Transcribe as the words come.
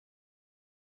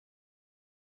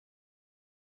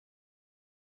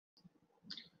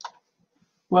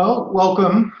Well,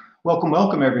 welcome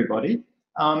everybody.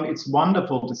 It's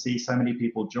wonderful to see so many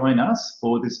people join us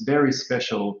for this very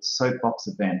special Soapbox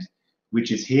event,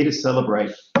 which is here to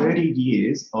celebrate 30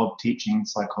 years of teaching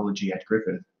psychology at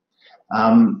Griffith.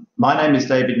 My name is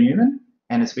David Newman,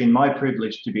 and it's been my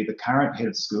privilege to be the current head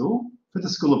of school for the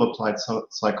School of Applied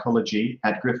Psychology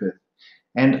at Griffith.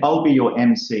 And I'll be your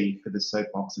MC for the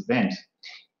Soapbox event,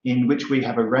 in which we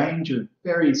have a range of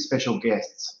very special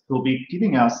guests who will be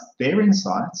giving us their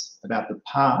insights about the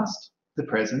past, the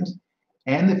present,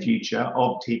 and the future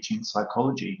of teaching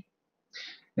psychology.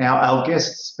 Now, our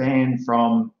guests span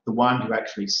from the one who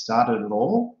actually started it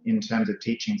all in terms of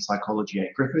teaching psychology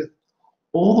at Griffith,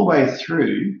 all the way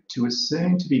through to a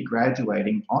soon-to-be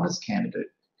graduating honours candidate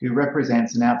who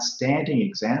represents an outstanding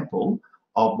example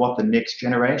of what the next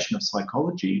generation of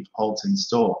psychology holds in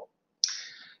store.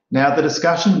 Now, the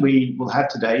discussion we will have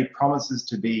today promises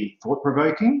to be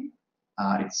thought-provoking,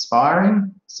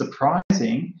 inspiring,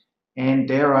 surprising, and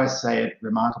dare I say it,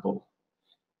 remarkable.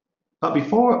 But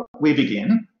before we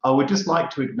begin, I would just like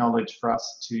to acknowledge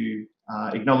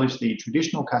acknowledge the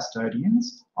traditional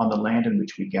custodians on the land in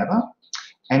which we gather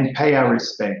and pay our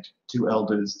respect to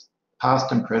elders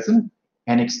past and present,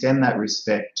 and extend that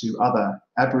respect to other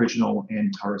Aboriginal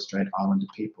and Torres Strait Islander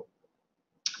people.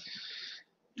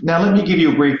 Now, let me give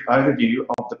you a brief overview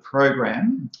of the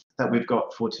program that we've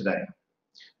got for today.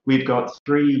 We've got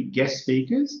 3 guest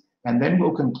speakers, and then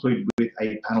we'll conclude with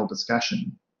a panel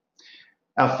discussion.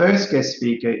 Our first guest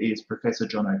speaker is Professor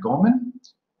John O'Gorman,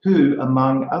 who,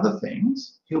 among other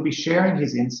things, he'll be sharing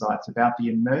his insights about the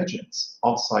emergence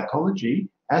of psychology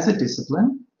as a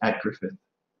discipline at Griffith.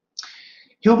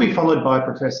 He'll be followed by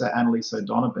Professor Analise,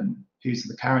 who's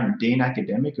the current Dean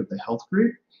Academic of the Health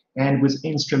Group and was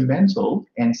instrumental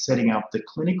in setting up the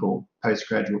clinical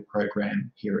postgraduate program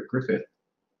here at Griffith.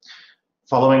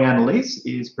 Following Analise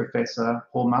is Professor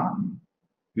Paul Martin,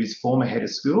 who's former head of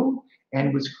school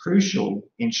and was crucial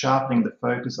in sharpening the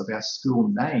focus of our school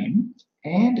name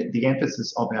and the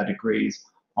emphasis of our degrees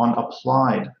on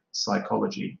applied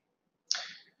psychology.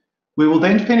 We will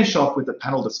then finish off with a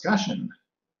panel discussion,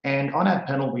 and on our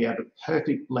panel we have a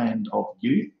perfect blend of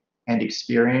youth and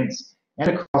experience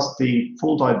and across the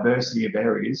full diversity of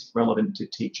areas relevant to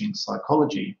teaching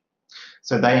psychology.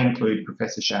 So they include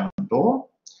Professor Sharon Dawe,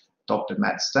 Dr.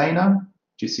 Matt Stainer,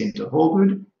 Jacinta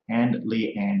Hawgood, and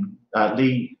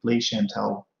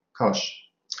Leigh-Chantelle.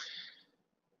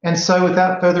 And so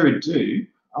without further ado,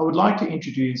 I would like to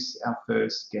introduce our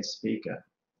first guest speaker.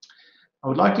 I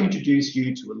would like to introduce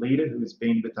you to a leader who has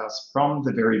been with us from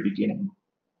the very beginning.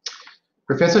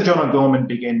 Professor John O'Gorman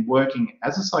began working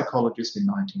as a psychologist in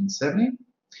 1970,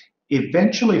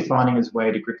 eventually finding his way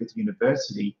to Griffith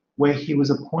University, where he was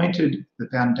appointed the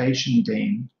Foundation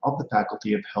Dean of the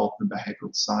Faculty of Health and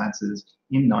Behavioural Sciences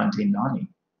in 1990.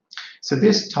 So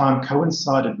this time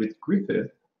coincided with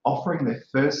Griffith offering their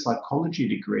first psychology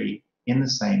degree in the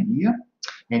same year,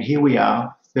 and here we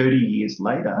are 30 years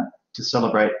later to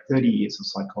celebrate 30 years of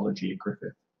psychology at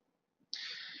Griffith.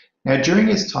 Now, during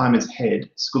his time as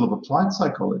head, School of Applied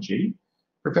Psychology,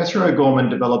 Professor O'Gorman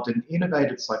developed an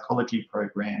innovative psychology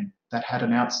program that had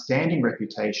an outstanding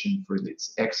reputation for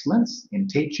its excellence in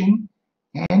teaching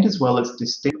and as well as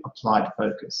distinct applied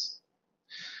focus.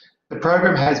 The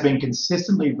program has been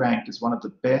consistently ranked as one of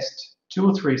the best 2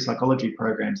 or 3 psychology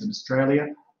programs in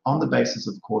Australia on the basis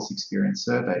of course experience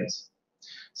surveys.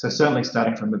 So certainly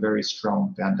starting from a very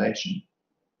strong foundation.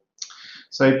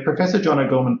 So Professor John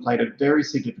O'Gorman played a very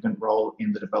significant role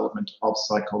in the development of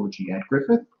psychology at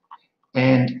Griffith.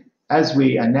 And as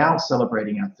we are now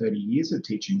celebrating our 30 years of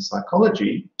teaching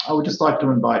psychology, I would just like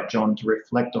to invite John to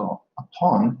reflect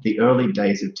upon the early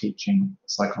days of teaching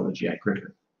psychology at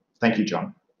Griffith. Thank you,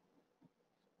 John.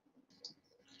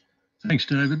 Thanks,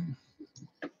 David.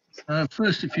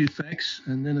 First, a few facts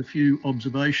and then a few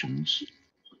observations.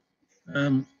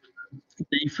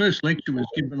 The first lecture was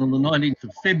given on the 19th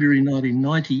of February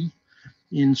 1990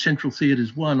 in Central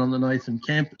Theatres 1 on the Nathan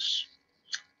campus.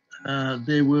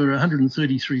 There were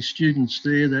 133 students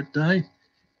there that day,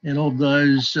 and of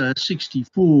those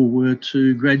 64 were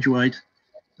to graduate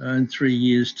in 3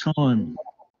 years' time.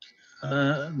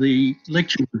 The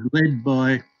lecture was led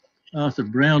by Arthur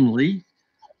Brownlee,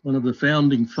 one of the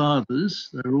founding fathers,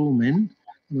 they're all men,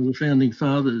 one of the founding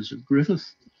fathers of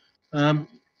Griffith,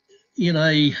 in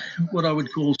a what I would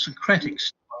call Socratic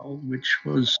style, which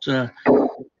was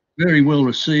very well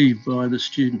received by the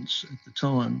students at the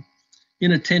time.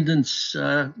 In attendance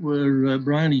were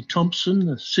Bryony Thompson,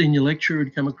 a senior lecturer who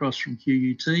had come across from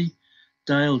QUT,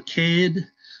 Dale Caird,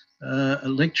 a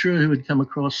lecturer who had come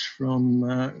across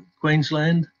from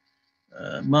Queensland,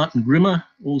 Martin Grimmer,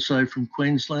 also from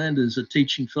Queensland, as a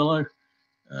teaching fellow.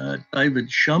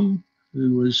 David Shum,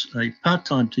 who was a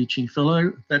part-time teaching fellow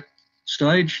at that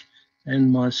stage,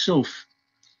 and myself.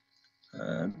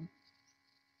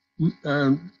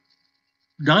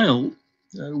 Dale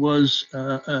was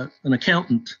an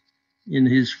accountant in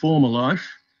his former life,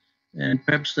 and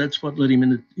perhaps that's what led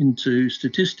him into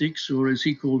statistics, or as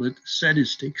he called it,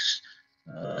 statistics,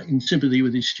 in sympathy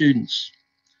with his students.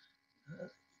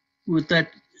 With that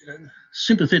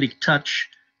sympathetic touch,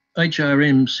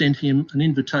 HRM sent him an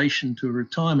invitation to a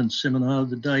retirement seminar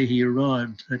the day he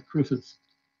arrived at Griffith.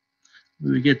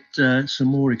 We would get some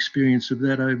more experience of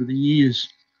that over the years.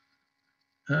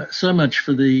 So much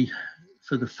for the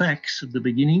facts at the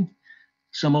beginning.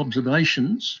 Some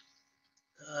observations.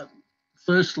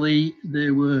 Firstly,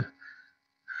 there were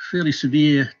fairly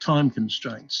severe time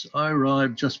constraints. I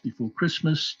arrived just before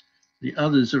Christmas. The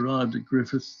others arrived at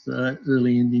Griffith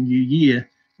early in the new year,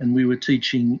 and we were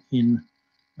teaching in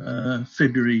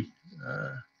February.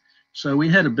 So we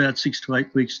had about 6 to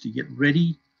 8 weeks to get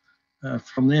ready.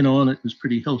 From then on, it was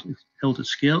pretty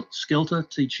helter-skelter,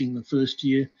 teaching the first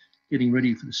year, getting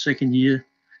ready for the second year,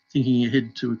 thinking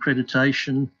ahead to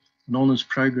accreditation. An honours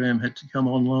program had to come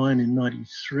online in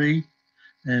 '93,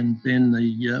 and then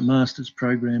the master's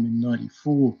program in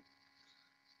 '94.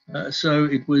 So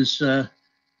it was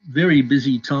very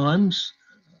busy times.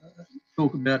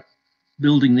 Talk about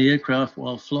building the aircraft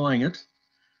while flying it.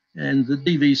 And the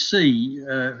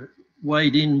DVC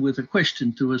weighed in with a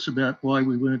question to us about why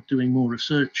we weren't doing more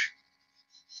research.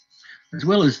 As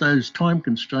well as those time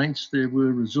constraints, there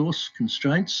were resource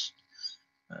constraints.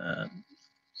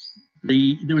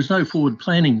 There was no forward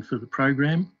planning for the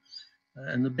program,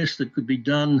 and the best that could be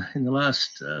done in the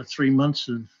last 3 months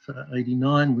of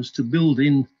 '89 was to build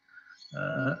in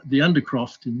the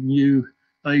Undercroft in the new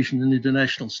Asian and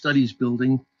International Studies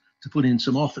building to put in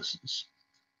some offices.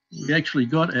 We actually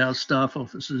got our staff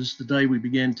offices the day we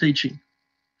began teaching,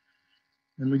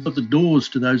 and we got the doors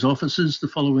to those offices the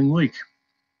following week.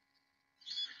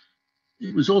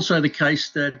 It was also the case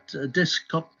that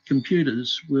desktop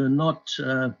computers were not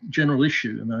general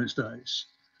issue in those days.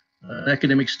 An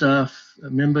academic staff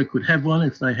member could have one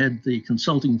if they had the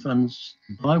consulting funds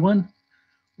to buy one,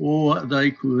 or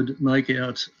they could make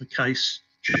out a case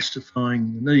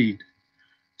justifying the need.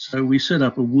 So we set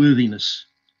up a worthiness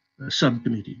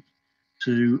subcommittee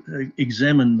to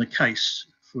examine the case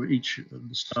for each of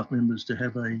the staff members to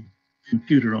have a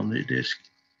computer on their desk.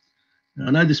 Now,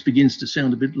 I know this begins to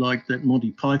sound a bit like that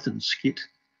Monty Python skit,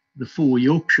 The Four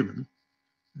Yorkshiremen.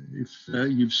 If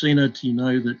you've seen it, you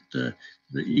know that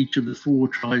each of the four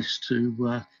tries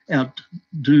to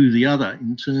outdo the other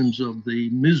in terms of the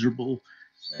miserable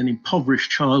and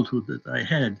impoverished childhood that they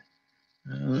had.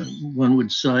 One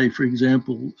would say, for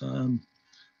example,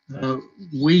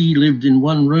 we lived in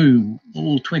one room,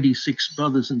 all 26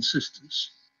 brothers and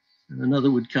sisters. And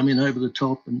another would come in over the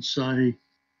top and say,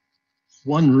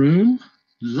 one room,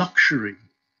 luxury.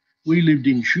 We lived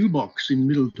in shoebox in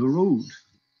Middle to Road.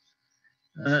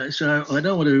 So I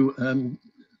don't want to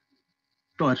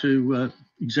try to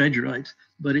exaggerate,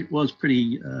 but it was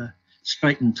pretty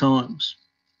straitened times.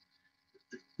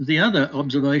 The other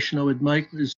observation I would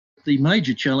make was the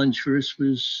major challenge for us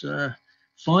was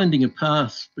finding a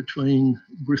path between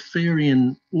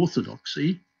Griffithian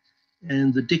orthodoxy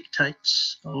and the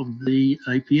dictates of the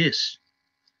APS.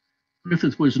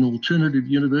 Griffith was an alternative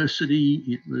university.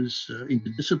 It was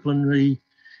interdisciplinary.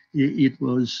 It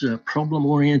was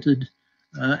problem-oriented,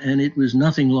 and it was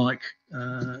nothing like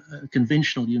a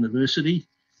conventional university.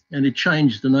 And it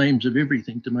changed the names of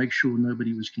everything to make sure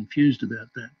nobody was confused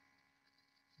about that.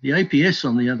 The APS,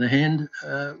 on the other hand,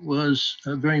 was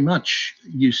very much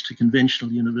used to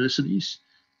conventional universities,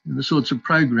 and the sorts of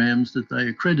programs that they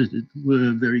accredited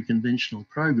were very conventional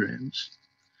programs.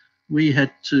 We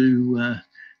had to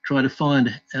try to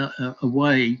find a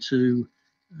way to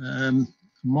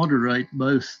moderate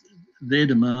both their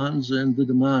demands and the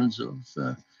demands of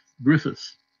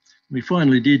Griffith. We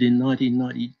finally did in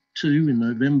 1992, in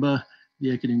November,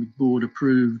 the Academic Board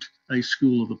approved a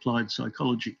School of Applied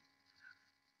Psychology.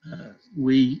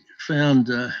 We found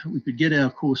we could get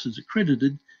our courses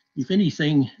accredited if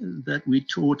anything that we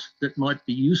taught that might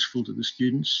be useful to the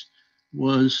students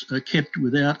was kept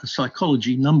without a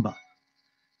psychology number.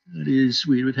 That is,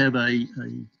 we would have a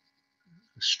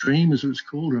stream, as it was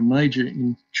called, or a major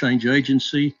in change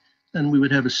agency, and we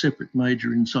would have a separate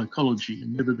major in psychology,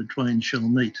 and never the twain shall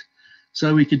meet.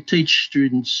 So we could teach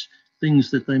students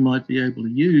things that they might be able to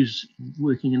use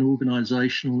working in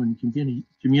organisational and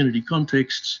community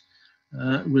contexts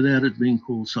without it being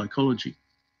called psychology.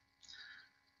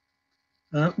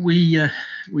 We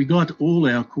we got all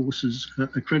our courses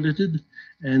accredited,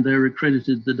 and they were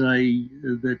accredited the day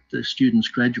that the students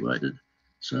graduated.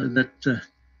 So that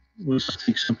was, I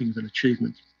think, something of an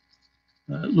achievement.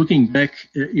 Looking back,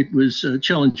 it was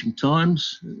challenging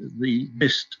times. The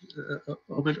best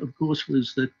of it, of course,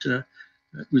 was that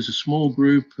it was a small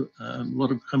group, a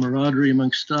lot of camaraderie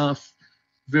amongst staff,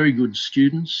 very good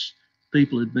students.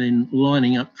 People had been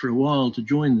lining up for a while to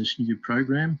join this new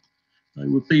program. They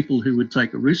were people who would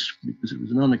take a risk because it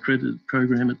was an unaccredited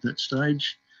program at that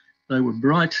stage. They were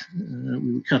bright.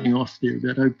 We were cutting off there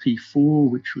about OP4,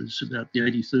 which was about the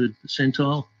 83rd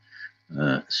percentile.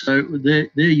 So there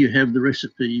you have the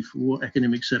recipe for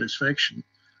academic satisfaction.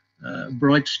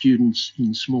 Bright students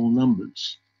in small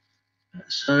numbers.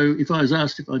 So if I was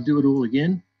asked if I'd do it all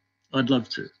again, I'd love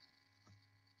to.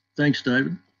 Thanks,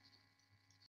 David.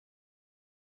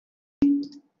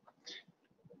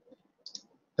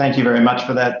 Thank you very much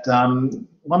for that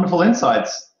wonderful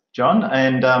insights, John.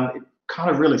 And it kind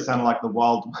of really sounded like the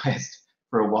Wild West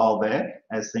for a while there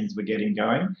as things were getting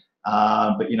going.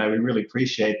 But, we really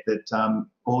appreciate that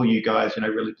all you guys,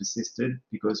 really persisted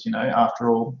because,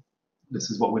 after all, this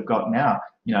is what we've got now,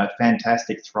 a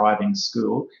fantastic, thriving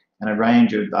school and a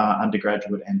range of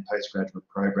undergraduate and postgraduate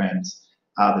programs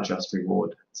are the just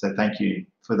reward. So thank you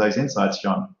for those insights,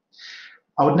 John.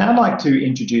 I would now like to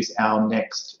introduce our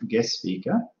next guest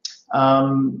speaker,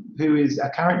 who is a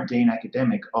current Dean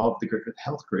Academic of the Griffith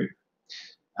Health Group.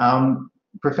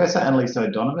 Professor Analise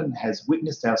O'Donovan has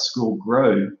witnessed our school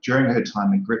grow during her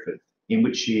time in Griffith, in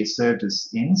which she has served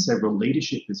in several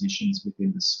leadership positions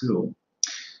within the school.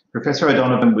 Professor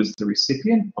O'Donovan was the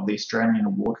recipient of the Australian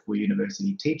Award for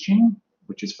University Teaching,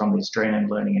 which is from the Australian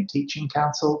Learning and Teaching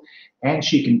Council, and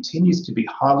she continues to be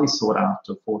highly sought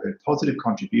after for her positive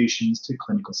contributions to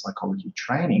clinical psychology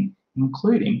training,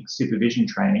 including supervision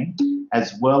training,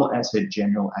 as well as her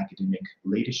general academic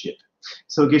leadership.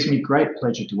 So it gives me great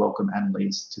pleasure to welcome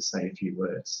Analise to say a few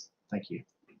words. Thank you.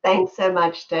 Thanks so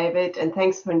much, David, and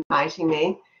thanks for inviting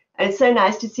me. And it's so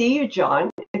nice to see you, John.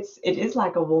 It is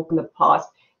like a walk in the past.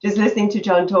 Just listening to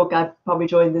John talk, I probably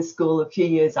joined the school a few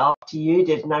years after you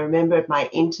did. And I remember at my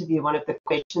interview, one of the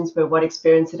questions were, what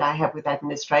experience did I have with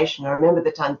administration? I remember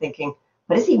the time thinking,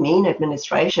 what does he mean,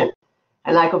 administration?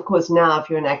 And of course, now if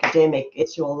you're an academic,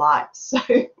 it's your life. So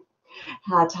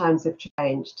how times have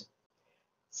changed.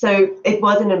 So it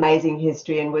was an amazing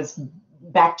history and was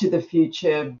Back to the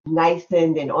Future,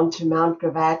 Nathan, then on to Mount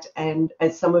Gravatt. And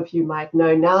as some of you might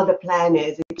know, now the plan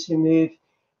is to move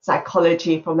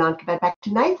psychology from Mount Gravatt back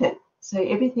to Nathan. So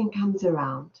everything comes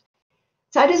around.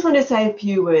 So I just want to say a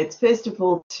few words, first of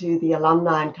all, to the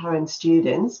alumni and current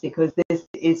students, because this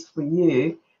is for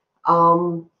you.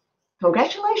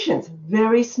 Congratulations,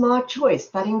 very smart choice,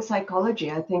 studying psychology.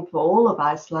 I think for all of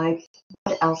us, what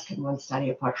else can one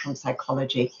study apart from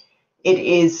psychology? It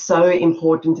is so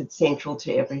important, it's central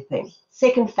to everything.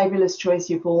 Second fabulous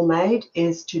choice you've all made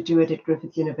is to do it at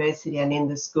Griffith University and in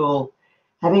the school.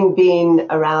 Having been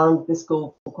around the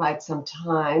school for quite some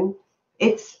time,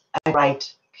 it's a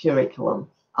great curriculum.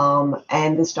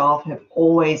 And the staff have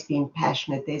always been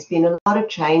passionate. There's been a lot of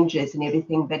changes and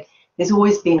everything, but there's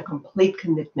always been a complete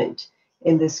commitment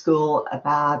in the school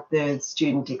about the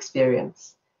student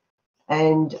experience.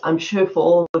 And I'm sure for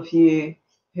all of you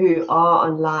who are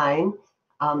online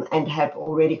and have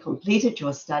already completed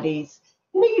your studies,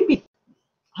 you'd be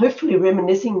hopefully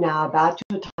reminiscing now about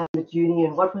your time at uni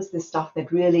and what was the stuff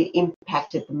that really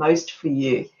impacted the most for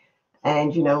you.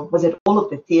 And, was it all of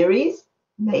the theories?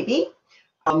 Maybe.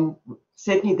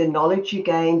 Certainly the knowledge you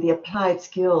gained, the applied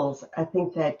skills. I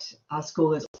think that our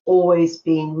school has always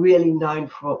been really known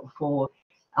for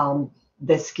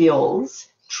the skills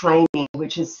training,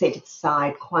 which is set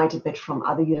aside quite a bit from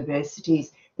other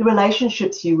universities. The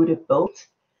relationships you would have built,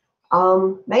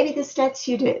 maybe the stats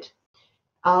you did.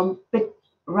 But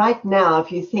right now,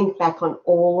 if you think back on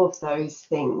all of those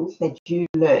things that you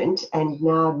learned and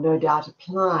now no doubt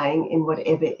applying in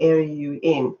whatever area you're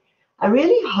in, I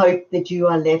really hope that you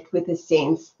are left with a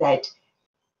sense that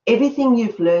everything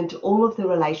you've learned, all of the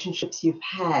relationships you've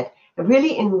had, have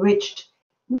really enriched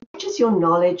not just your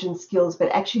knowledge and skills,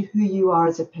 but actually who you are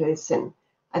as a person.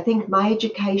 I think my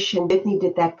education definitely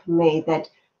did that for me, that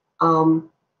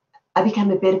I became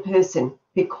a better person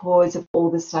because of all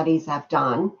the studies I've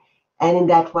done, and in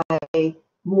that way,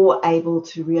 more able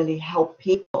to really help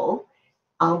people,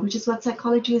 which is what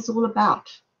psychology is all about.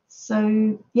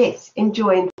 So yes,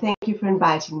 enjoy, and thank you for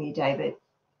inviting me, David.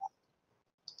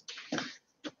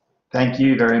 Thank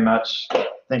you very much.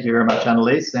 Thank you very much,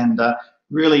 Analise. And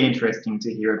Really interesting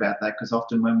to hear about that, because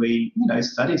often when we,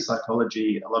 study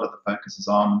psychology, a lot of the focus is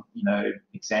on,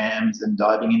 exams and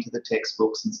diving into the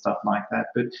textbooks and stuff like that.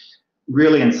 But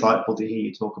really insightful to hear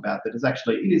you talk about that.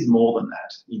 It is more than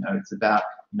that. It's about,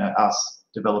 us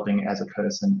developing as a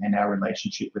person and our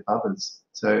relationship with others.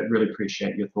 So really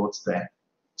appreciate your thoughts there.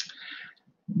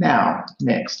 Now,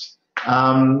 next,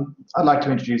 I'd like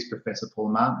to introduce Professor Paul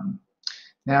Martin.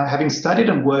 Now, having studied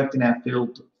and worked in our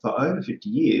field for over 50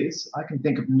 years, I can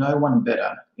think of no one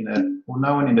better in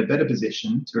a better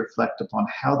position to reflect upon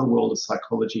how the world of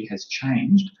psychology has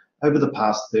changed over the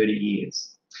past 30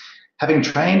 years. Having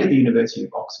trained at the University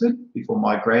of Oxford before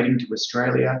migrating to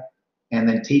Australia and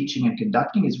then teaching and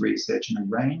conducting his research in a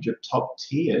range of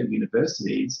top-tier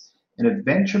universities and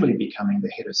eventually becoming the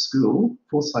head of school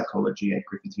for psychology at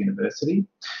Griffith University,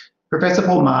 Professor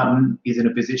Paul Martin is in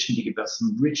a position to give us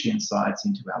some rich insights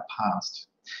into our past.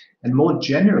 And more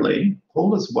generally,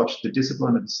 Paul has watched the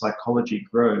discipline of psychology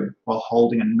grow while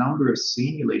holding a number of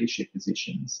senior leadership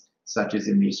positions, such as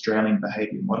in the Australian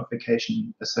Behaviour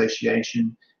Modification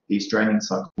Association, the Australian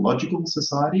Psychological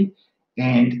Society,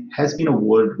 and has been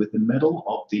awarded with the Medal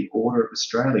of the Order of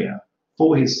Australia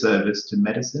for his service to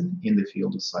medicine in the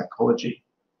field of psychology.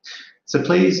 So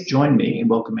please join me in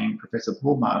welcoming Professor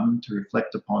Paul Martin to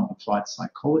reflect upon applied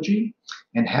psychology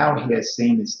and how he has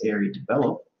seen this area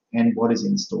develop and what is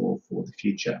in store for the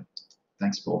future.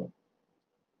 Thanks, Paul.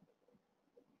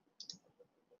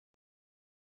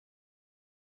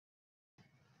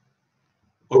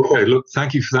 Okay, look,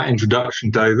 thank you for that introduction,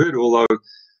 David, although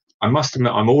I must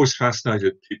admit I'm always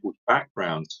fascinated at people's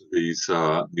backgrounds for these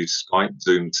Skype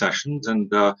Zoom sessions, and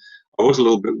I was a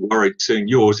little bit worried seeing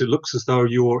yours. It looks as though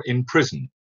you're in prison.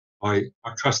 I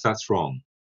trust that's wrong.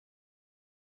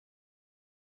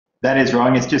 That is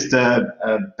wrong. It's just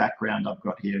a background I've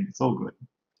got here. It's all good.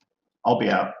 I'll be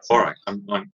out. So. All right.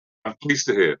 I'm pleased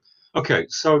to hear. Okay,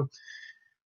 so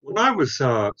when I was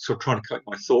sort of trying to collect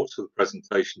my thoughts for the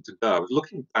presentation today, I was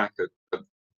looking back at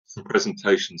some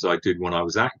presentations I did when I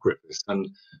was at Griffith, and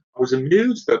I was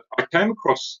amused that I came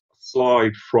across a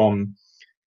slide from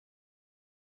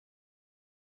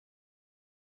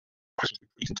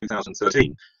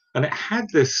 2013, and it had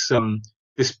this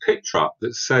this picture up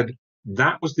that said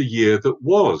that was the year that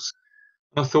was.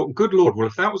 And I thought, good Lord, well,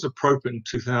 if that was appropriate in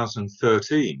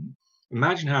 2013,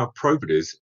 imagine how appropriate it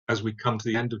is as we come to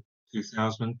the end of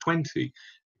 2020,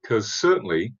 because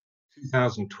certainly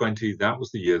 2020, that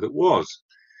was the year that was.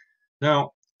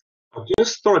 Now, I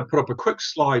just thought I'd put up a quick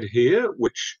slide here,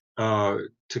 which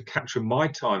to capture my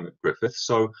time at Griffith.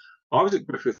 So I was at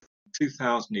Griffith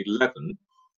 2011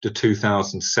 to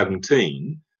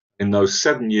 2017. In those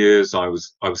 7 years, I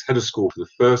was head of school for the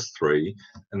first 3,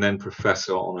 and then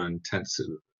professor on an intensive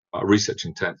research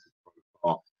intensive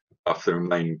profile for the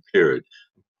remaining period.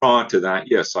 Prior to that,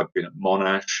 yes, I've been at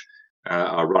Monash,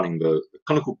 running the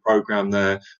clinical program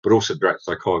there, but also director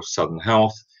of psychology of Southern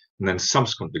Health. And then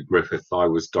subsequent to Griffith, I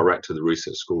was director of the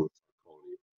research school of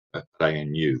psychology at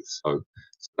ANU. So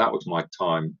that was my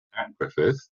time at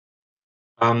Griffith.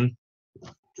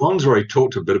 John's already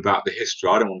talked a bit about the history.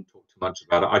 I don't want to talk too much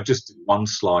about it. I just did one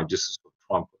slide just to sort of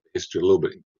try and put the history a little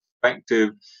bit in perspective.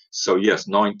 So yes,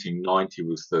 1990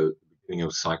 was the beginning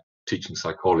of teaching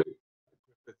psychology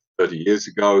 30 years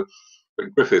ago.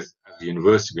 But Griffith, as a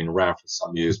university, had been around for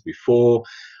some years before.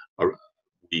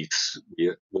 We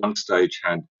at one stage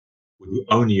were the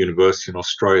only university in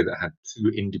Australia that had 2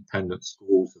 independent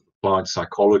schools of applied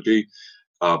psychology,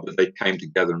 but they came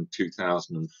together in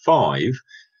 2005.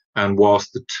 And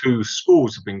whilst the 2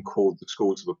 schools have been called the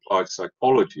Schools of Applied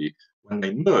Psychology, when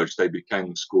they merged, they became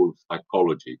the School of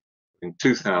Psychology. In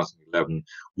 2011,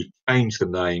 we changed the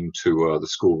name to the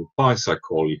School of Applied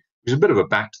Psychology. It was a bit of a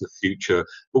back to the future,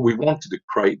 but we wanted to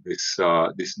create this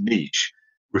this niche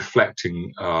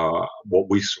reflecting what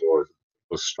we saw as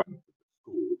the strength of the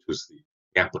school, which was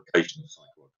the application of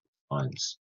psychological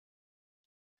science.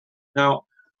 Now,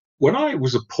 when I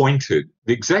was appointed,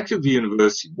 the executive of the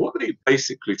university, what they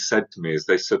basically said to me is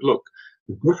they said, look,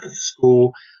 the Griffith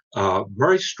School,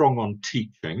 very strong on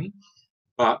teaching,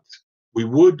 but we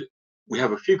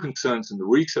have a few concerns in the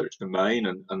research domain,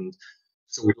 and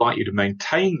so we'd like you to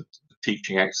maintain the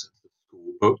teaching excellence of the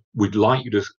school, but we'd like you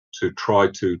to try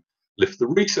to lift the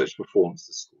research performance of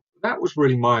the school. That was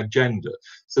really my agenda.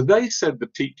 So they said the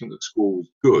teaching at the school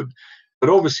was good. But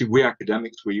obviously, we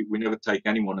academics, we never take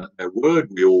anyone at their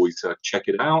word. We always check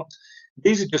it out.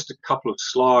 These are just a couple of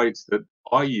slides that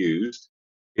I used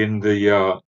in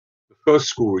the first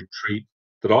school retreat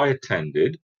that I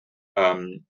attended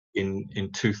in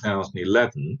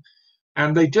 2011.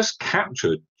 And they just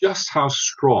captured just how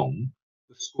strong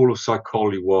the School of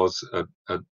Psychology was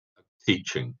at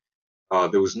teaching.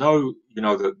 There was no,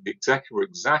 the executive were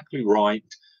exactly right.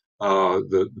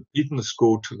 The people in the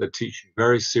school took their teaching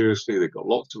very seriously. They got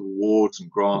lots of awards and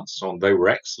grants on. They were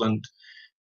excellent.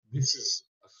 This is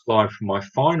a slide from my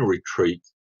final retreat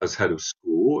as head of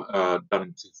school, done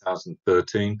in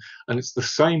 2013, and it's the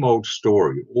same old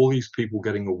story. All these people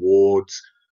getting awards,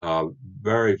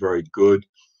 very, very good.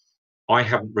 I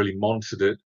haven't really monitored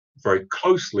it very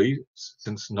closely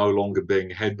since no longer being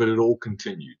head, but it all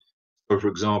continued. So, for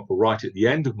example, right at the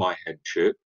end of my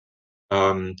headship,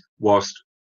 whilst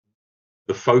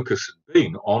the focus had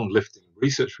been on lifting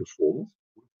research reform,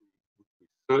 which we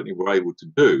certainly were able to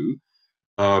do,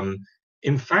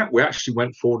 in fact, we actually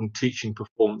went forward in teaching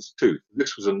performance too.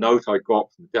 This was a note I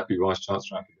got from the Deputy Vice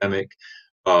Chancellor Academic.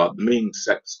 The mean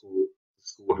set score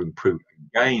have improved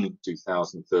again in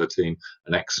 2013,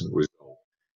 an excellent result.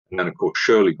 And then, of course,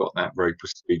 Shirley got that very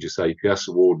prestigious APS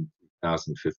award in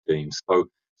 2015.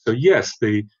 So yes,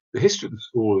 the history of the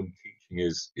school and teaching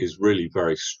is really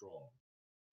very strong.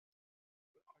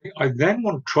 I then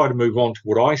want to try to move on to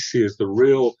what I see as the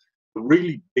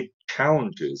really big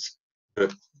challenges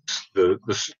that the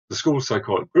School of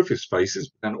Psychology Griffith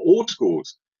faces, and all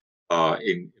schools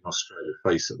in Australia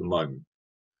face at the moment.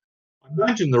 I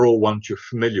imagine they're all ones you're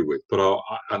familiar with, but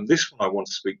and this one I want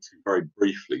to speak to very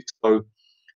briefly. So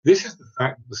this is the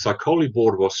fact that the Psychology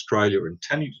Board of Australia are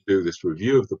intending to do this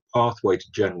review of the pathway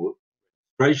to general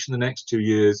registration the next 2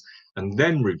 years, and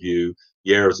then review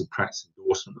the areas of practice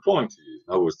endorsement the following 2 years,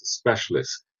 in other words, the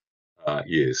specialist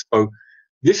years. So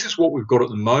this is what we've got at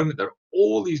the moment. There are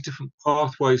all these different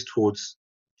pathways towards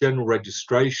general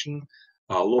registration.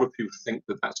 A lot of people think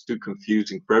that that's too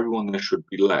confusing for everyone. There should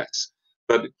be less.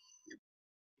 But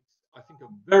I think a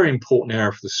very important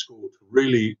area for the school to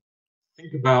really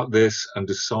think about this and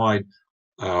decide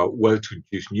whether to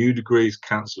introduce new degrees,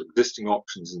 cancel existing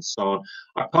options, and so on.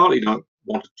 I partly don't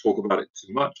want to talk about it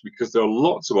too much because there are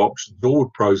lots of options, all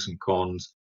with pros and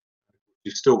cons.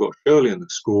 You've still got Shirley in the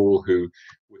school, who,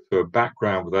 with her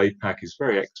background with APAC, is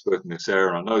very expert in this area,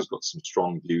 and I know has got some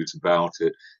strong views about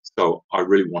it. So I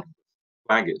really want to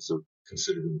flag it as of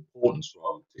considerable importance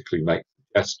rather than particularly make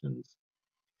suggestions.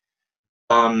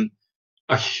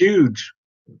 A huge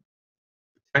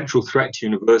potential threat to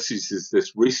universities is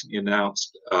this recently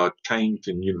announced change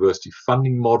in university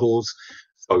funding models.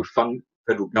 So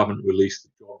federal government released the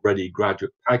Job Ready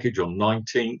graduate package on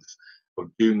 19th of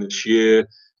June this year.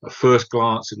 At first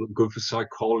glance, it looked good for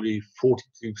psychology,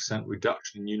 42%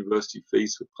 reduction in university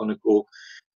fees for clinical,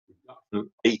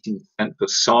 18% for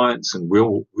science, and we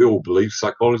all believe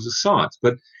psychology is science.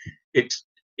 But it's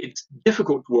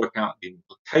difficult to work out the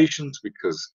implications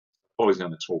because psychology is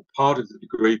only a small part of the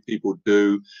degree people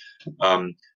do.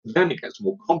 Then it gets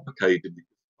more complicated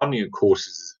because funding of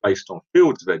courses is based on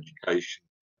fields of education.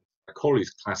 Psychology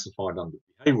is classified under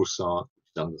behavioural science,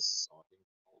 which is under society.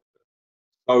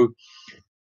 So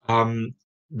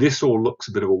this all looks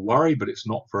a bit of a worry, but it's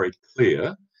not very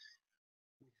clear.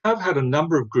 We have had a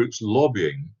number of groups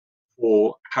lobbying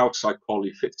for how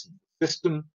psychology fits in the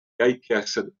system. The APS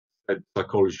said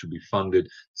psychology should be funded the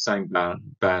same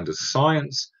band as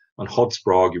science, and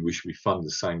Hotspur argued we should be funded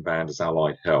the same band as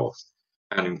allied health.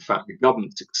 And in fact, the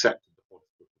government's accepted the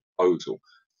Hotspur proposal.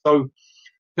 So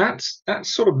that's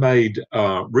sort of made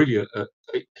really a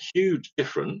huge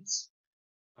difference.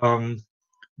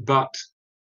 But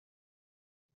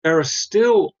there are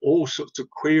still all sorts of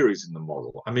queries in the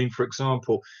model. I mean, for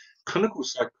example, clinical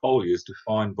psychology as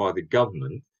defined by the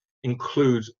government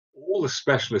includes all the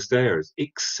specialist areas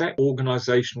except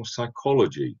organizational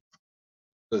psychology.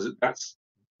 That's a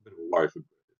bit of a worry for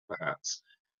perhaps.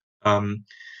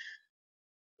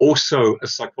 Also,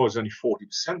 as psychology is only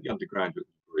 40% of the undergraduate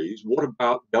degrees, what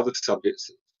about the other subjects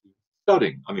that we're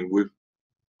studying? I mean, Griffith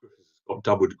has got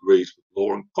double degrees with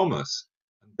law and commerce,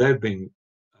 and they've been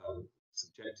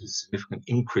subjected to a significant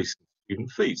increase in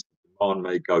student fees. Demand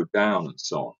may go down and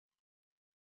so on.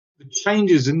 The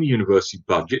changes in the university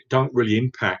budget don't really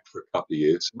impact for a couple of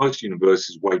years. Most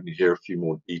universities are waiting to hear a few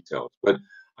more details. But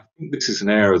I think this is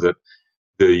an area that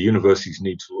the universities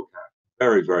need to look at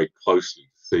very, very closely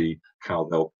to see how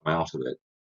they'll come out of it.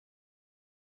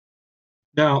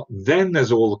 Now, then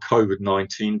there's all the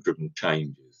COVID-19 driven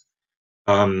changes.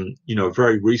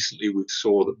 Very recently we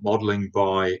saw that modelling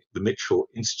by the Mitchell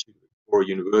Institute of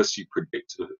Victoria University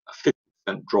predicted a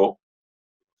 50% drop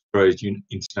in Australia's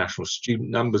international student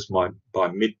numbers by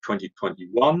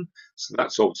mid-2021. So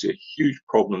that's obviously a huge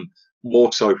problem,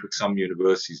 more so for some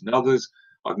universities than others.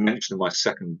 I've mentioned in my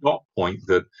second dot point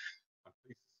that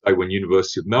when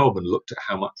University of Melbourne looked at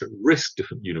how much at risk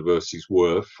different universities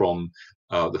were from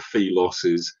the fee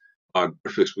losses,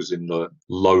 Griffith was in the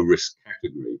low risk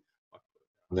category. I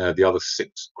And there, the other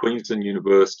 6 Queensland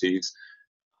universities,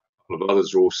 a couple of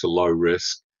others are also low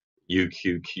risk,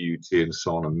 UQ, QUT, and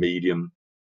so on are medium.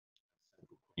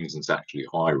 Queensland's actually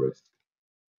high risk.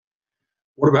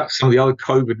 What about some of the other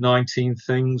COVID-19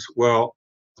 things? Well,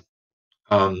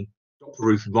 Dr.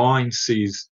 Ruth Vine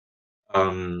sees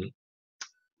COVID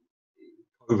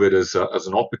as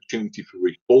an opportunity for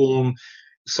reform.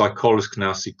 Psychologists can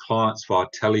now see clients via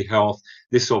telehealth.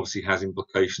 This obviously has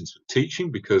implications for teaching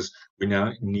because we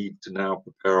now need to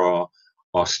prepare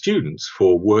our students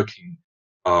for working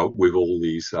with all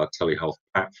these telehealth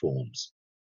platforms.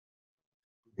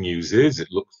 Good news is it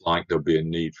looks like there'll be a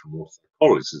need for more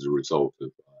psychologists as a result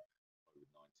of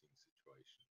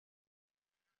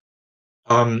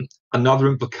COVID-19 situation. Another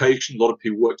implication, a lot of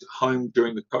people worked at home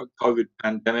during the COVID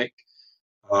pandemic.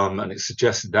 And it's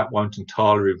suggested that won't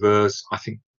entirely reverse. I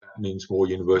think that means more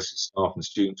university staff and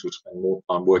students will spend more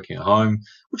time working at home,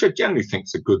 which I generally think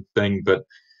is a good thing. But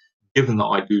given that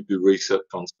I do research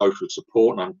on social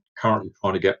support, and I'm currently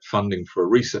trying to get funding for a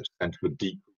research centre for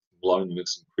decreasing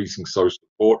loneliness, increasing social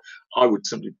support, I would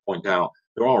simply point out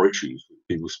there are issues with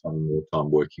people spending more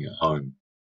time working at home.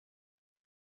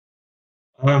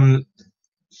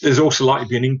 There's also likely to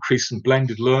be an increase in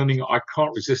blended learning. I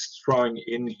can't resist throwing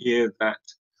in here that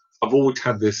I've always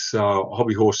had this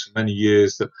hobby horse for many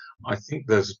years that I think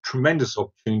there's a tremendous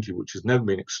opportunity which has never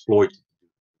been exploited,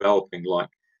 developing like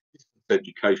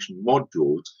education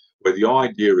modules where the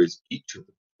idea is each of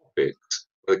the topics,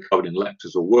 whether covered in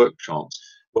lectures or workshops,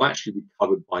 will actually be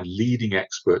covered by leading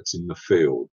experts in the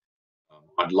field.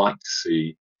 I'd like to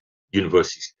see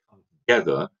universities come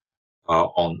together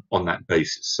on that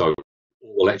basis. So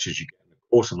all the lectures you get in the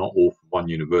course are not all from one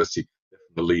university, they're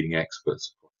from the leading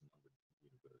experts across a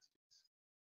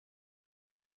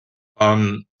number of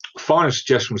universities. Final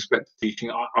suggestion with respect to teaching,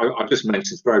 I just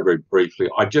mentioned this very, very briefly.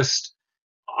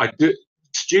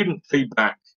 Student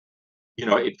feedback,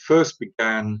 it first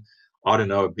began, I don't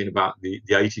know, been about the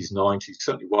 80s, 90s,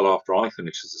 certainly well after I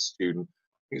finished as a student. I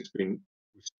think it's been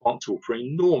responsible for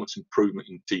enormous improvement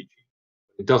in teaching.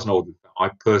 It doesn't all, I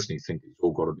personally think it's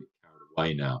all got to be carried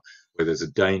away now, where there's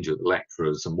a danger that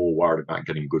lecturers are more worried about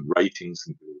getting good ratings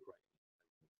and good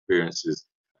experiences.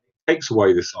 It takes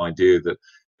away this idea that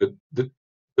the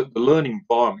learning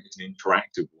environment is an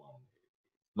interactive one,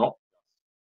 not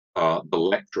the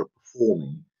lecturer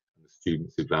performing and the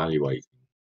students evaluating.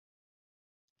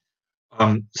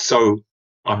 So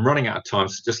I'm running out of time,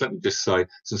 so let me say,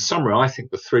 so in summary, I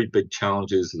think the 3 big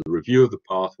challenges are the review of the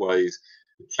pathways,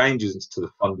 the changes to the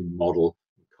funding model,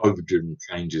 COVID-driven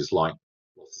changes like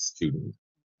loss of student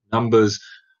numbers.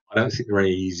 I don't think there are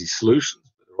any easy solutions,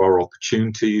 but there are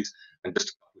opportunities. And just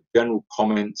a couple of general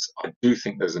comments, I do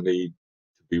think there's a need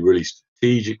to be really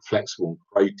strategic, flexible, and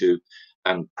creative,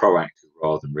 and proactive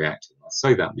rather than reactive. And I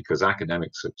say that because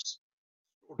academics are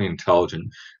extraordinarily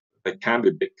intelligent, but they can be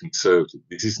a bit conservative.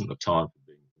 This isn't the time for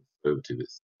being conservative,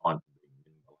 it's the time for being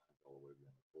minimal, whatever you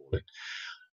want to call it.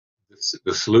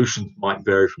 The solutions might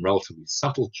vary from relatively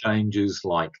subtle changes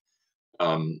like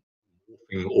morphing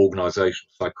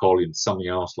organizational psychology and something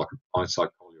else like applied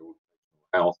psychology or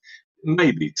health,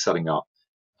 maybe setting up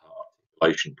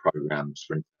articulation programs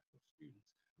for international students.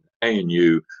 At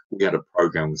ANU, we had a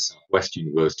program with Southwest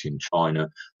University in China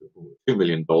that brought $2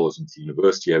 million into the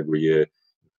university every year,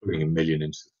 including $1 million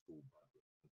into the school budget.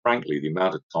 Frankly, the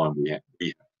amount of time we had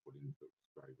to put into it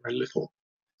was very, very little.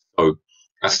 So,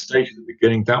 as stated at the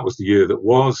beginning, that was the year that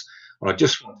was. And I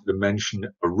just wanted to mention,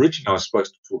 originally I was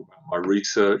supposed to talk about my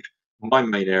research. My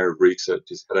main area of research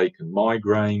is headache and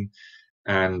migraine.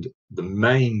 And the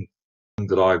main thing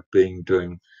that I've been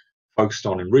focused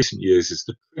on in recent years is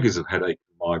the triggers of headache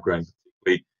and migraine,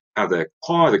 particularly how they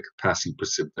acquire the capacity to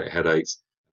precipitate headaches,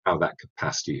 how that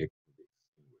capacity can be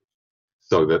extinguished.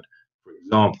 So that, for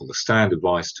example, the standard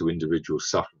advice to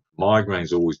individuals suffering from migraine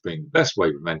has always been the best way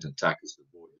to prevent an attack is to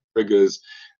avoid the triggers.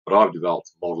 But I've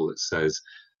developed a model that says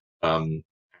actually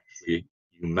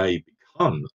you may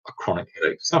become a chronic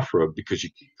headache sufferer because you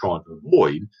keep trying to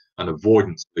avoid, and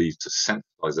avoidance leads to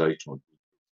sensitization or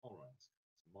tolerance.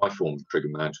 My form of trigger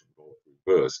management involves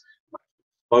reverse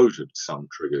exposure to some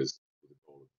triggers with the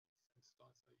goal of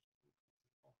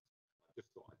sensitization. I just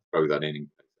thought I'd throw that in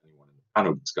case anyone in the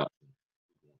panel discussion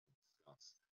would want to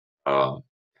discuss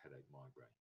headache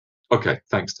migraine. Okay,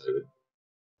 thanks, David.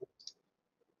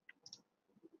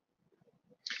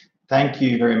 Thank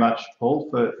you very much, Paul,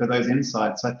 for those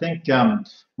insights. I think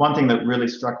one thing that really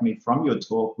struck me from your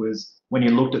talk was when you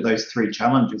looked at those 3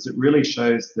 challenges, it really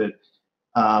shows that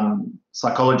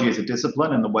psychology as a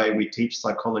discipline and the way we teach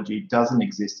psychology doesn't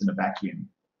exist in a vacuum.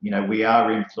 We are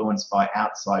influenced by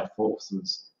outside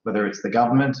forces whether it's the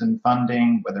government and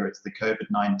funding, whether it's the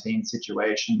COVID-19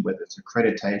 situation, whether it's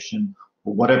accreditation,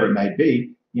 or whatever it may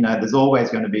be, you know, there's always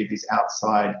going to be these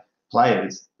outside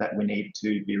players that we need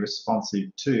to be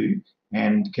responsive to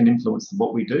and can influence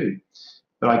what we do.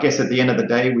 But I guess at the end of the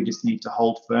day, we just need to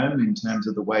hold firm in terms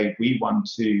of the way we want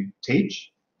to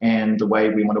teach and the way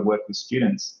we want to work with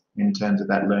students in terms of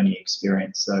that learning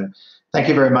experience. So thank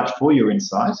you very much for your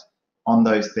insight on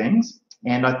those things.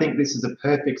 And I think this is a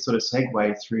perfect sort of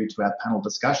segue through to our panel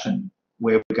discussion,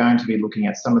 where we're going to be looking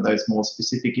at some of those more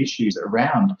specific issues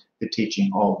around the teaching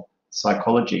of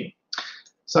psychology.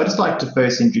 So I'd just like to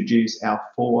first introduce our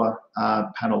four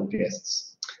panel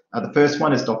guests. The first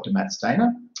one is Dr. Matt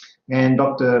Stainer. And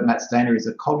Dr. Matt Stainer is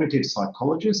a cognitive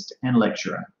psychologist and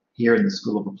lecturer here in the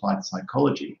School of Applied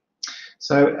Psychology.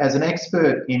 So as an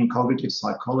expert in cognitive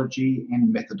psychology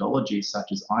and methodologies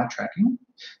such as eye tracking,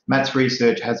 Matt's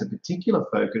research has a particular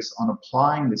focus on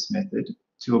applying this method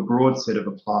to a broad set of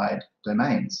applied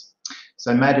domains.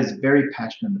 So Matt is very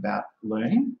passionate about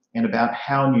learning and about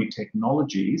how new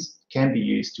technologies can be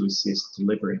used to assist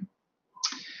delivery.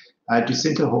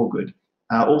 Jacinta Hawgood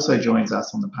also joins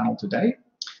us on the panel today.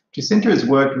 Jacinta has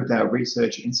worked with our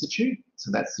research institute, so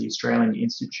that's the Australian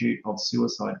Institute of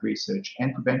Suicide Research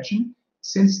and Prevention,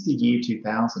 since the year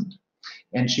 2000.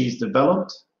 And she's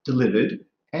developed, delivered,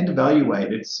 and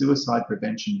evaluated suicide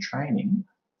prevention training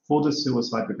for the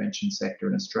suicide prevention sector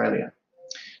in Australia.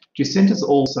 Jacinta is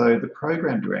also the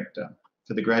program director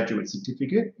for the Graduate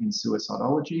Certificate in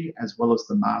Suicidology, as well as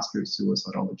the Master of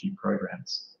Suicidology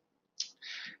programs.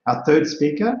 Our third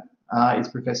speaker is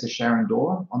Professor Sharon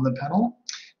Dawe on the panel.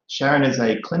 Sharon is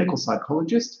a clinical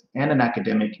psychologist and an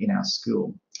academic in our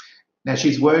school. Now,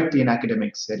 she's worked in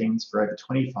academic settings for over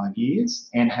 25 years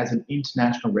and has an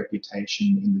international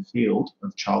reputation in the field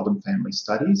of child and family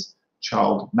studies,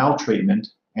 child maltreatment,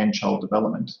 and child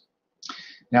development.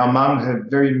 Now, among her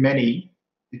very many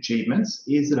achievements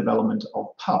is the development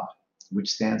of PUP,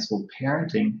 which stands for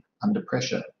Parenting Under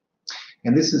Pressure.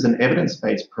 And this is an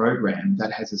evidence-based program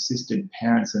that has assisted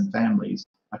parents and families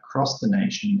across the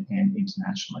nation and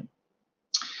internationally.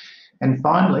 And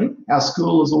finally, our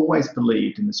school has always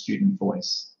believed in the student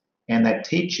voice, and that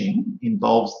teaching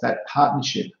involves that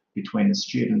partnership between the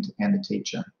student and the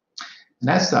teacher. And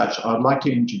as such, I'd like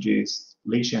to introduce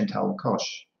Leigh-Chantelle,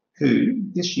 who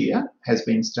this year has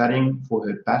been studying for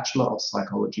her Bachelor of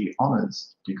Psychology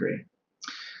Honours degree.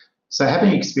 So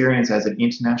having experience as an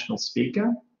international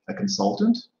speaker, a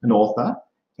consultant, an author,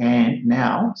 and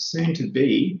now soon to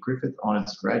be Griffith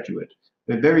Honours graduate,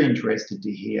 we're very interested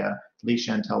to hear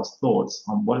Leigh-Chantelle's thoughts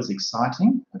on what is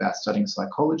exciting about studying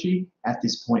psychology at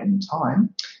this point in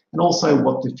time, and also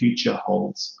what the future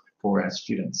holds for our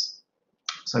students.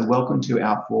 So welcome to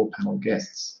our four panel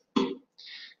guests.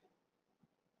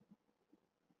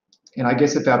 And I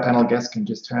guess if our panel guests can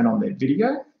just turn on their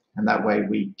video, and that way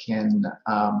we can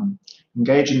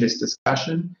engage in this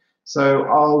discussion.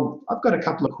 So I've got a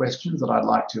couple of questions that I'd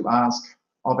like to ask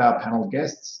of our panel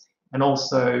guests, and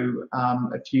also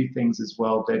a few things as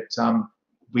well that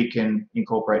we can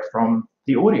incorporate from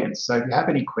the audience. So if you have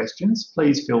any questions,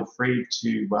 please feel free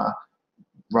to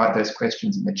write those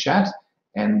questions in the chat,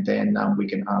 and then we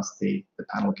can ask the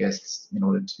panel guests in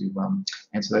order to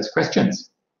answer those questions.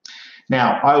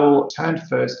 Now, I will turn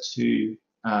first to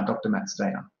Dr. Matt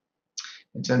Stainer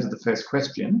in terms of the first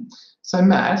question. So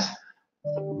Matt,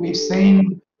 we've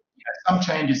seen some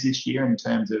changes this year in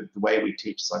terms of the way we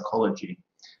teach psychology.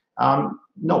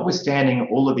 Notwithstanding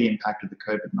all of the impact of the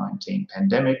COVID-19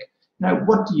 pandemic,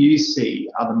 what do you see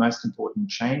are the most important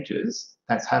changes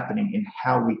that's happening in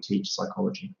how we teach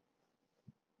psychology?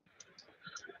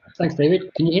 Thanks,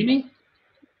 David. Can you hear me?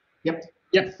 Yep.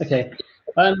 Yep. Okay.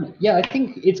 Yeah, I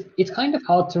think it's kind of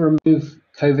hard to remove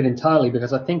COVID entirely,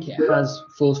 because I think it has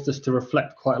forced us to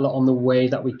reflect quite a lot on the way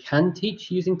that we can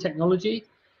teach using technology.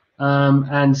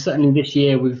 And certainly this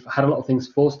year we've had a lot of things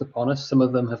forced upon us. Some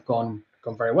of them have gone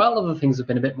very well, other things have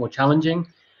been a bit more challenging.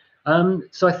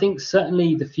 So I think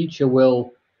certainly the future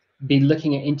will be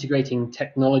looking at integrating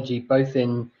technology both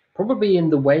probably in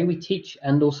the way we teach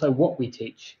and also what we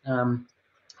teach.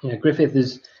 Griffith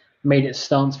has made its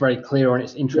stance very clear on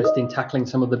its interest in tackling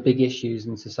some of the big issues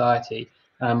in society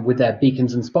with their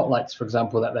beacons and spotlights, for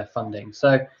example, that they're funding.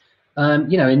 So,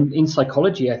 in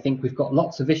psychology, I think we've got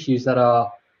lots of issues that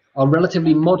are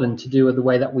relatively modern to do with the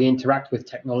way that we interact with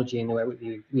technology and the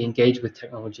way we engage with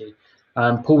technology.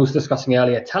 Paul was discussing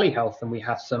earlier telehealth, and we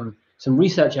have some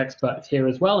research experts here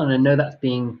as well, and I know that's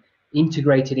being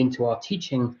integrated into our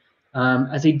teaching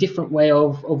as a different way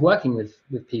of working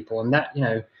with people, and that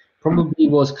probably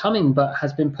was coming but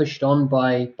has been pushed on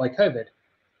by COVID.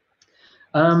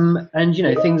 And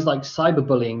things like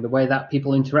cyberbullying, the way that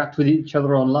people interact with each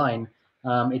other online.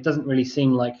 It doesn't really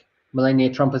seem like Melania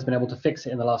Trump has been able to fix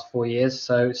it in the last 4 years,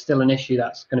 so it's still an issue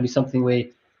that's going to be something we're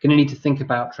going to need to think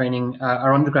about training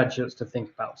our undergraduates to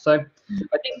think about. So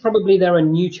I think probably there are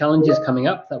new challenges coming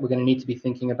up that we're going to need to be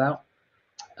thinking about.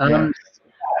 Yeah.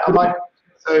 I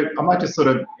might just sort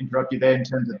of interrupt you there in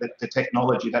terms of the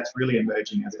technology that's really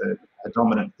emerging as a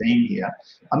dominant theme here.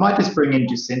 I might just bring in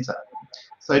Jacinta.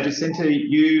 So Jacinta,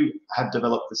 you have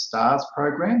developed the STARS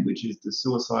program, which is the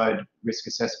suicide risk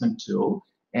assessment tool.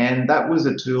 And that was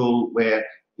a tool where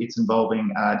it's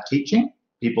involving teaching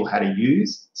people how to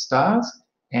use STARS.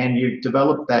 And you've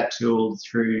developed that tool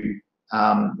through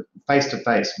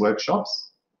face-to-face workshops,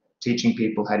 teaching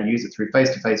people how to use it through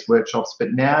face-to-face workshops,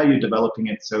 but now you're developing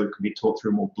it so it can be taught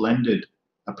through a more blended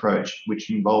approach, which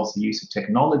involves the use of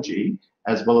technology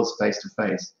as well as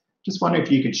face-to-face. Just wonder if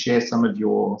you could share some of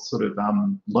your sort of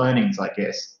learnings, I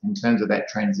guess, in terms of that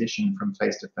transition from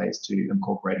face-to-face to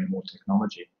incorporating more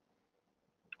technology.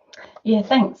 Yeah,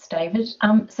 thanks, David.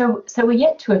 So we're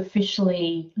yet to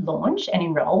officially launch and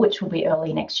enrol, which will be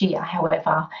early next year.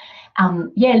 However,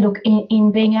 yeah, look,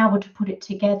 in being able to put it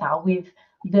together, we've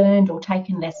learned or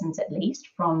taken lessons at least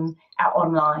from our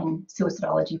online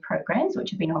suicidology programs, which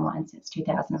have been online since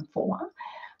 2004.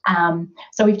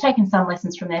 So we've taken some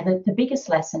lessons from there. The biggest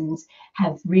lessons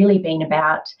have really been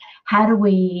about how do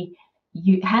we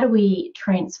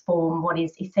transform what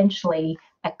is essentially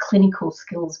a clinical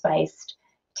skills-based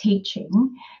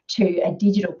teaching to a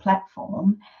digital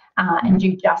platform and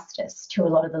do justice to a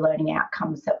lot of the learning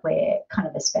outcomes that we're kind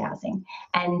of espousing.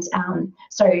 And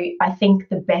so I think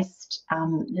the best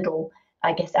little,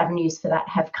 I guess, avenues for that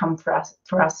have come for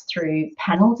us through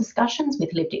panel discussions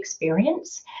with lived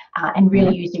experience and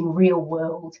really using real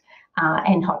world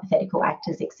and hypothetical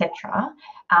actors, etc.,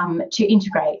 to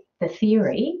integrate the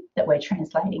theory that we're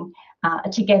translating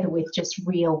together with just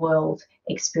real world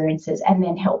experiences, and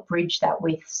then help bridge that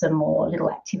with some more little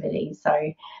activities.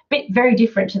 So very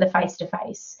different to the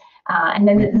face-to-face. And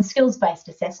then the skills-based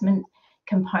assessment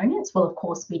components will of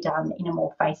course be done in a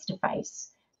more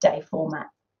face-to-face day format.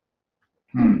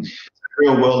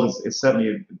 Real world is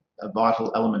certainly a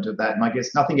vital element of that, and I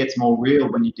guess nothing gets more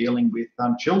real when you're dealing with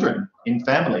children in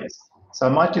families. So I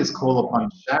might just call upon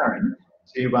Sharon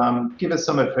to give us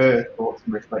some of her thoughts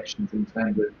and reflections in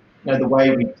terms of the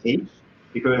way we teach,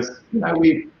 because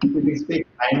we speak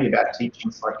mainly about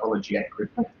teaching psychology at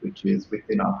Griffith, which is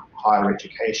within a higher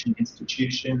education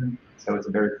institution, so it's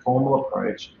a very formal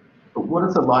approach. But what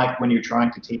is it like when you're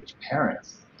trying to teach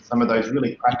parents some of those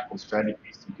really practical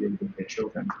strategies to deal with their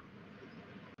children?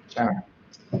 Sharon.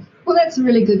 Well, that's a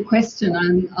really good question,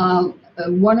 and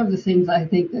one of the things I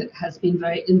think that has been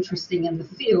very interesting in the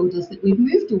field is that we've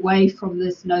moved away from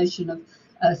this notion of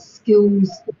a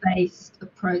skills-based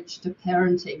approach to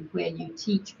parenting, where you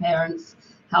teach parents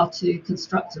how to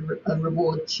construct a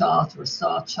reward chart or a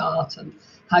STAR chart and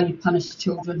how you punish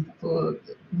children for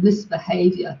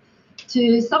misbehavior,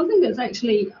 to something that's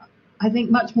actually, I think,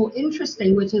 much more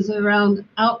interesting, which is around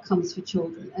outcomes for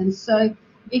children. And so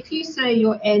if you say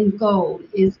your end goal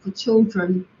is for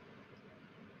children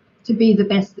to be the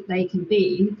best that they can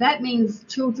be, that means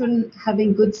children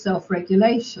having good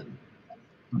self-regulation.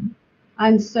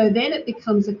 And so then it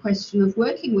becomes a question of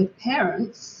working with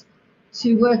parents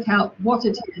to work out what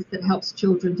it is that helps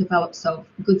children develop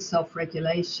good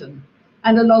self-regulation.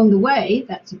 And along the way,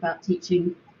 that's about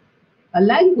teaching a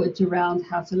language around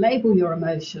how to label your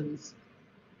emotions.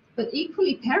 But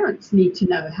equally, parents need to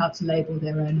know how to label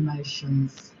their own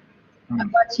emotions.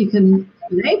 And once you can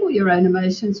label your own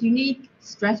emotions, you need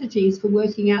strategies for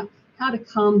working out how to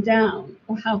calm down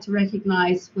or how to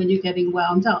recognize when you're getting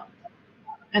wound up.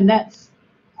 And that's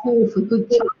call for good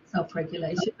child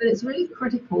self-regulation, but it's really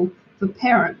critical for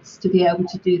parents to be able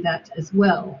to do that as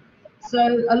well.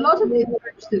 So a lot of the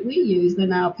approach that we use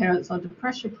in our Parents Under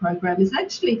Pressure program is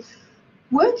actually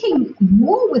working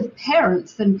more with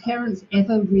parents than parents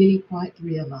ever really quite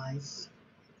realize.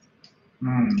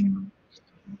 And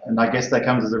I guess that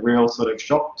comes as a real sort of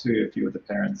shock to a few of the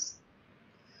parents.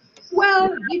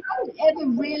 Well, you don't ever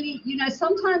really,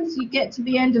 sometimes you get to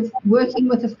the end of working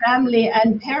with a family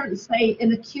and parents say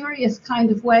in a curious kind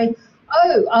of way,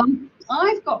 oh,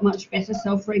 I've got much better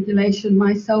self-regulation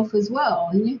myself as well.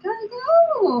 And you go,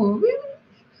 oh,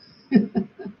 really?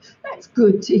 That's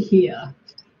good to hear.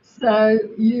 So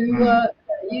you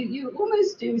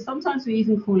almost do, sometimes we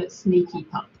even call it sneaky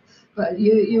pup, but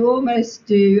you almost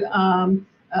do,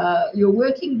 you're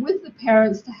working with the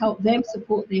parents to help them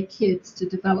support their kids to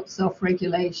develop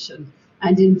self-regulation.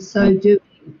 And in so doing,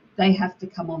 they have to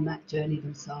come on that journey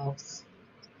themselves.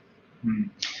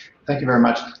 Thank you very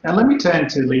much. Now let me turn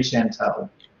to Leigh-Chantelle,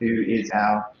 who is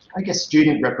our, I guess,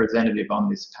 student representative on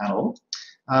this panel.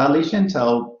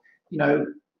 Leigh-Chantelle, you know,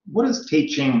 what does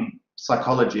teaching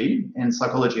psychology and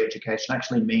psychology education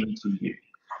actually mean to you,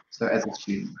 so as a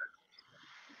student?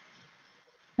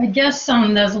 I guess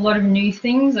there's a lot of new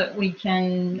things that we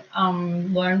can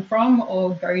learn from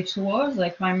or go towards.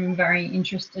 Like, I'm very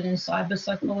interested in cyber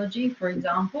psychology, for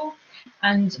example.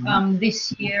 And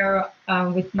this year,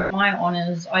 with my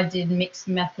honours, I did mixed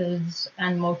methods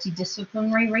and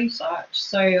multidisciplinary research.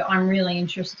 So I'm really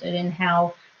interested in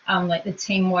how like the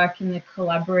teamwork and the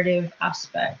collaborative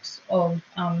aspects of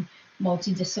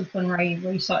multidisciplinary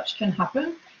research can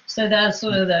happen. So that's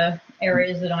sort of the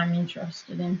areas that I'm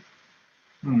interested in.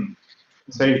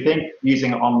 So you think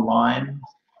using online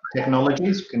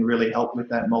technologies can really help with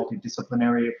that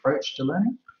multidisciplinary approach to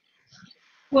learning?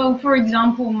 Well, for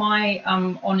example, my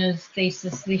honours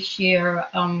thesis this year,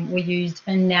 we used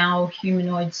a now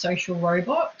humanoid social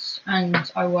robot,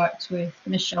 and I worked with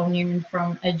Michelle Newman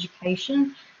from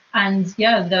Education. And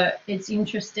yeah, it's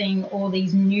interesting, all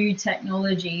these new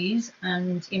technologies,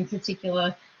 and in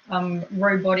particular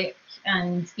robotic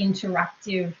and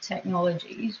interactive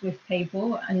technologies with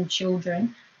people and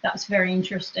children. That's very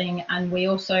interesting. And we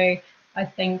also, I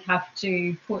think, have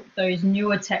to put those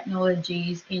newer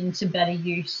technologies into better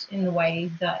use in the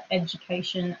way that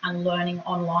education and learning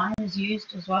online is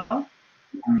used as well.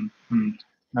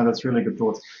 No, that's really good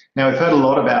thoughts. Now, we've heard a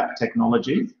lot about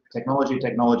technology. Technology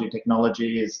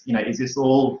is, you know, is this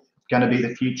all going to be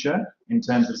the future in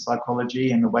terms of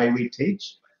psychology and the way we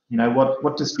teach? You know,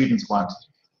 what do students want?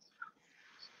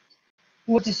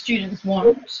 What do students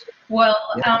want? Well,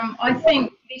 I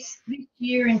think this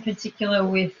year in particular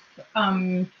with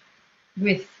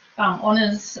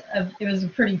honours, it was a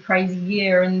pretty crazy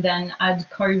year, and then add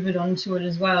COVID onto it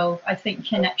as well. I think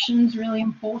connection's really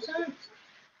important,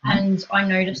 and I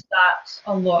noticed that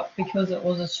a lot because it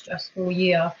was a stressful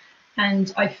year.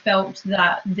 And I felt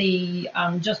that the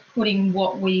just putting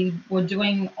what we were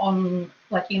doing on,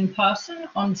 like in person,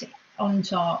 onto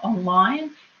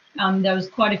online, there was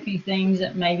quite a few things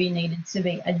that maybe needed to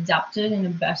be adapted in a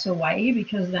better way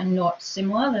because they're not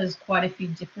similar. There's quite a few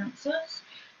differences.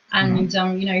 And,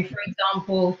 you know, for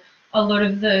example, a lot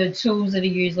of the tools that are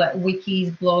used, like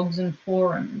wikis, blogs, and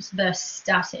forums, they're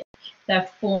static, they're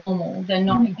formal, they're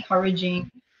not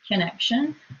encouraging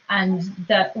connection, and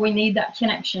that we need that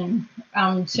connection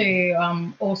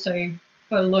to also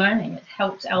for learning. It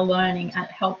helps our learning, and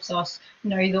it helps us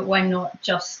know that we're not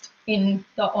just in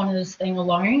the honours thing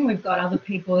alone. We've got other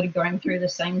people that are going through the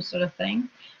same sort of thing.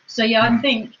 So yeah, I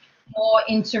think more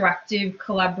interactive,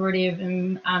 collaborative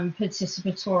and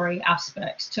participatory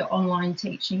aspects to online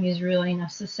teaching is really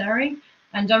necessary.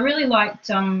 And I really liked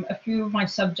a few of my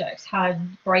subjects had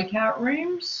breakout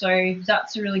rooms. So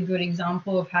that's a really good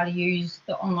example of how to use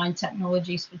the online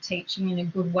technologies for teaching in a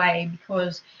good way,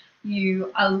 because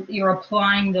you're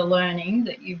applying the learning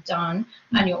that you've done,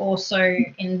 and you're also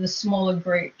in the smaller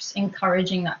groups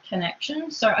encouraging that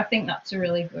connection. So I think that's a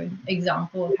really good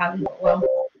example of how to do it well.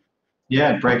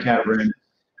 Yeah, breakout room.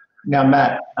 Now,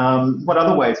 Matt, what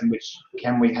other ways in which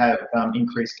can we have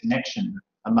increased connection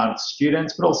amongst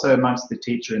students, but also amongst the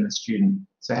teacher and the student?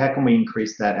 So how can we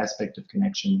increase that aspect of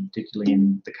connection, particularly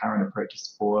in the current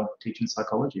approaches for teaching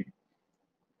psychology?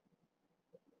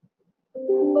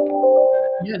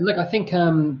 Yeah, look, I think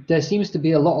there seems to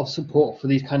be a lot of support for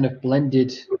these kind of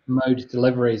blended mode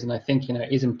deliveries, and I think, you know,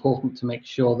 it is important to make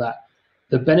sure that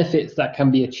the benefits that can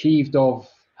be achieved of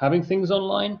having things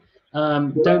online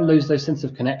don't lose those sense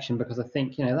of connection, because I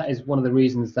think, you know, that is one of the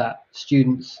reasons that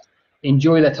students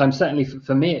enjoy their time. Certainly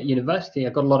for me at university, I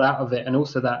got a lot out of it, and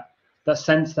also that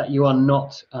sense that you are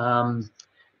not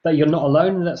that you're not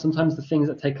alone, and that sometimes the things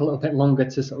that take a little bit longer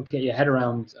to sort of get your head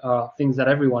around are things that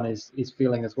everyone is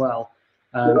feeling as well.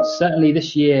 Certainly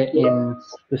this year in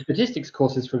the statistics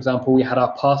courses, for example, we had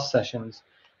our past sessions,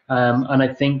 and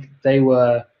I think they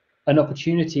were an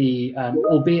opportunity,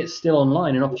 albeit still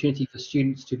online, an opportunity for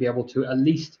students to be able to at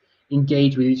least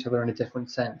engage with each other in a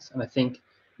different sense. And I think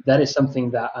that is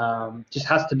something that just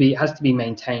has to be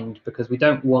maintained, because we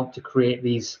don't want to create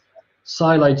these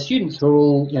siloed students who are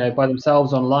all, you know, by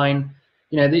themselves online.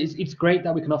 You know, it's great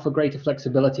that we can offer greater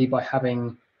flexibility by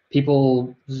having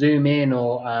people Zoom in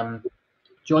or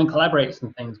join collaborators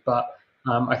and things, but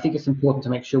I think it's important to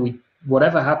make sure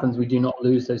whatever happens, we do not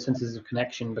lose those senses of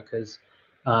connection, because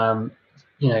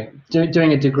you know,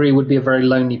 doing a degree would be a very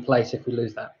lonely place if we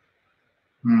lose that.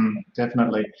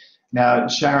 Definitely. Now,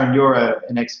 Sharon, you're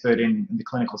an expert in the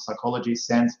clinical psychology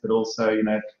sense, but also, you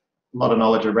know, a lot of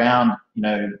knowledge around, you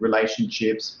know,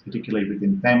 relationships, particularly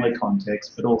within family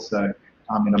context, but also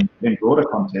in broader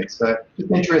context. So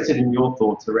just interested in your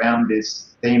thoughts around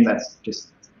this theme that's just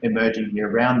emerging here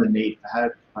around the need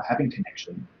for having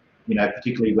connection, you know,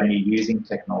 particularly when you're using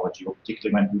technology, or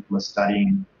particularly when people are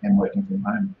studying and working from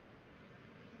home.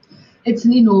 It's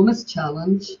an enormous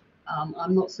challenge.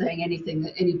 I'm not saying anything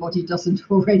that anybody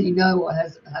doesn't already know or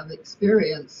have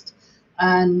experienced.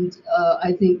 And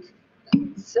I think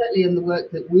certainly in the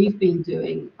work that we've been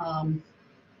doing,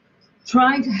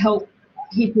 trying to help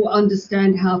people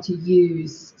understand how to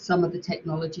use some of the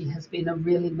technology has been a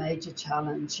really major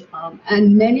challenge.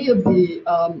 And many of the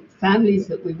families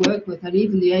that we work with, and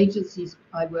even the agencies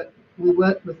we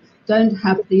work with, don't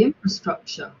have the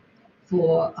infrastructure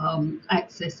for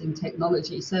accessing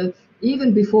technology. So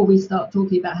even before we start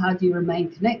talking about how do you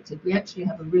remain connected, we actually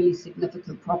have a really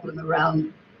significant problem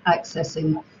around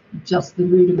accessing just the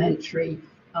rudimentary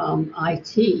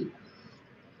IT.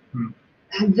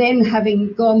 And then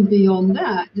having gone beyond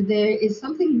that, there is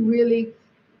something really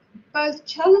both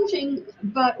challenging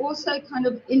but also kind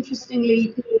of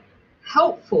interestingly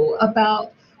helpful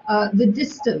about the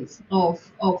distance of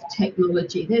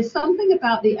technology. There's something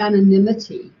about the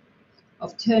anonymity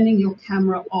of turning your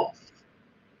camera off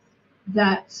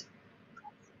that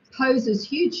poses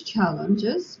huge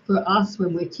challenges for us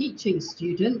when we're teaching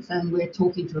students and we're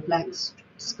talking to a blank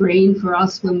screen, for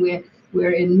us when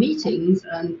we're in meetings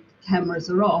and cameras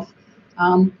are off.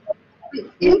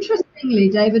 Interestingly,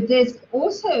 David, there's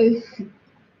also,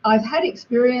 I've had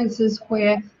experiences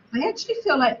where I actually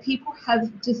feel like people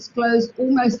have disclosed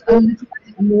almost a little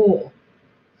bit more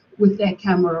with their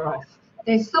camera off.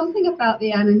 There's something about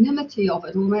the anonymity of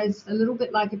it, almost a little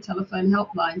bit like a telephone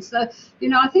helpline. So, you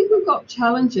know, I think we've got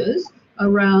challenges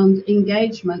around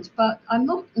engagement, but I'm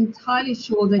not entirely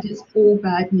sure that it's all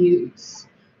bad news.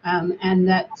 And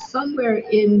that somewhere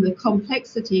in the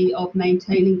complexity of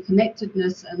maintaining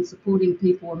connectedness and supporting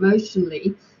people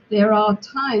emotionally, there are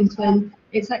times when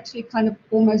it's actually kind of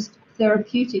almost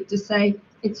therapeutic to say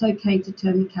it's okay to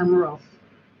turn the camera off.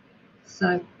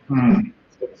 So.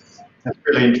 That's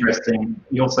really interesting.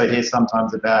 You also hear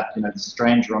sometimes about, you know, the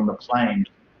stranger on the plane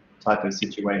type of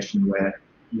situation where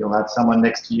you'll have someone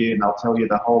next to you and they'll tell you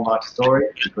the whole life story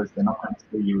because they're not going to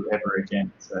see you ever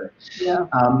again. So, yeah.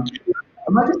 I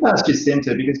might just ask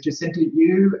Jacinta, because Jacinta,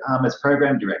 you as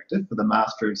Program Director for the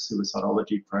Master of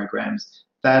Suicidology programs,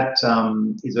 that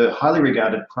is a highly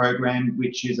regarded program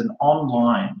which is an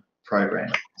online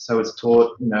program. So it's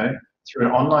taught, you know, through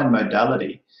an online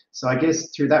modality. So I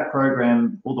guess through that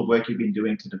program, all the work you've been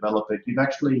doing to develop it, you've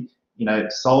actually, you know,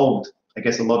 solved, I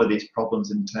guess, a lot of these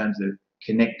problems in terms of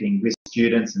connecting with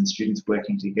students and students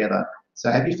working together. So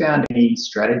have you found any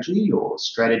strategy or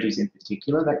strategies in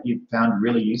particular that you've found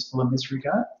really useful in this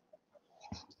regard?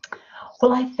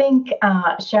 Well, I think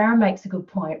Sharon makes a good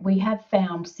point. We have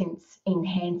found, since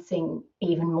enhancing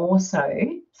even more so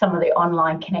some of the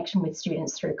online connection with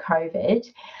students through COVID,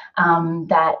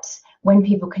 that when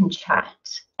people can chat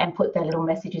and put their little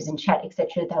messages in chat,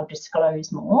 etc., they'll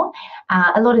disclose more.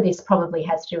 A lot of this probably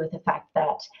has to do with the fact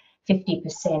that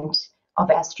 50% of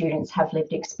our students have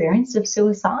lived experience of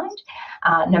suicide,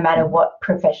 no matter what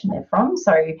profession they're from.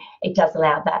 So it does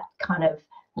allow that kind of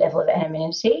level of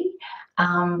anonymity.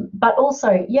 But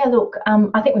also, yeah, look,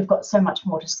 I think we've got so much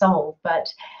more to solve, but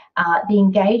the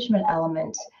engagement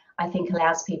element, I think,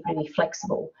 allows people to be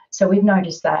flexible. So we've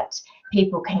noticed that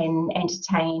people can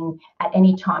entertain at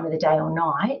any time of the day or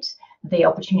night the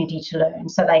opportunity to learn.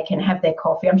 So they can have their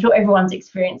coffee. I'm sure everyone's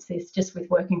experienced this just with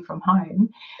working from home.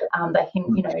 They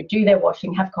can, you know, do their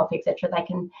washing, have coffee, etc.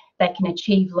 They can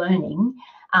achieve learning.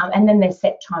 And then there's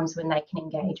set times when they can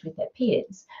engage with their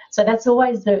peers. So that's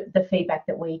always the feedback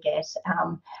that we get.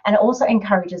 And it also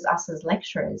encourages us as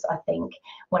lecturers, I think,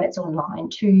 when it's online,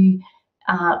 to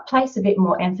place a bit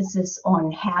more emphasis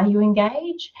on how you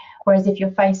engage. Whereas if you're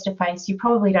face-to-face, you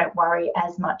probably don't worry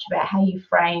as much about how you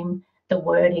frame the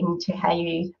wording to how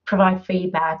you provide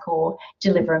feedback or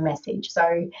deliver a message.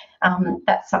 So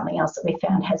that's something else that we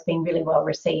found has been really well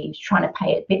received, trying to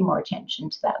pay a bit more attention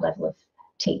to that level of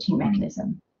teaching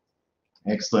mechanism.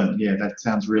 Excellent. Yeah, that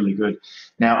sounds really good.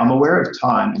 Now, I'm aware of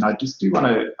time, and I just do want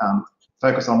to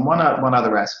focus on one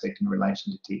other aspect in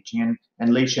relation to teaching.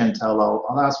 And Leigh-Chantelle,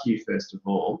 I'll ask you first of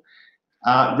all.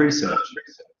 Research.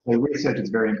 So research is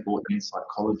very important in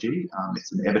psychology.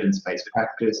 It's an evidence-based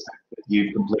practice.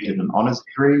 You've completed an honours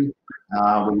degree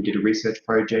where you did a research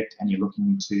project, and you're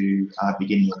looking to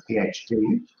begin your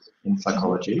PhD in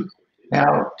psychology.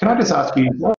 Now, can I just ask you,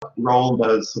 what role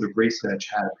does sort of research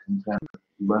have in terms of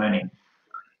learning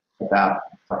about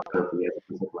psychology as a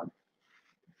discipline?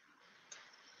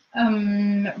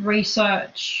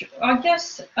 Research, I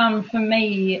guess, for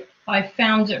me, I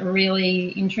found it really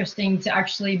interesting to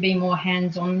actually be more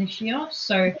hands-on this year.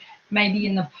 So maybe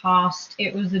in the past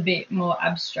it was a bit more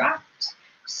abstract.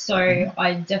 So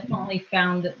I definitely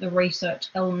found that the research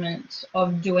element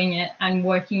of doing it and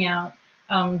working out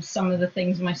some of the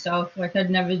things myself, like I'd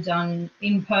never done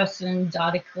in-person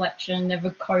data collection, never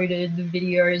coded the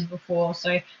videos before.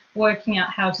 So working out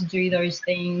how to do those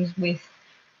things with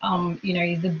you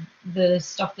know, the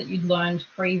stuff that you'd learned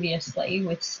previously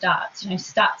with stats. You know,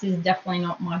 stats is definitely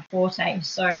not my forte,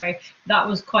 so that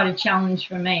was quite a challenge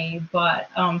for me. But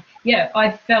yeah,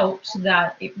 I felt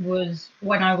that it was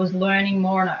when I was learning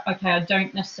more, and okay, I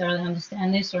don't necessarily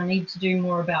understand this, or I need to do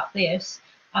more about this.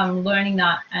 Learning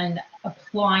that and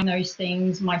applying those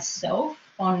things myself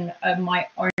on my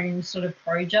own sort of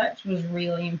project was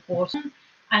really important.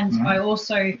 And I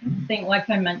also think, like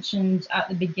I mentioned at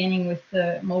the beginning with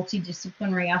the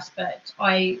multidisciplinary aspect,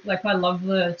 I love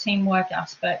the teamwork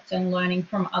aspect and learning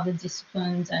from other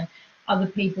disciplines and other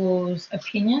people's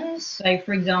opinions. So,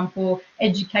 for example,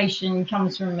 education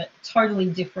comes from a totally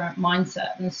different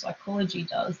mindset than psychology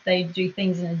does. They do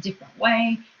things in a different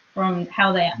way, from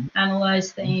how they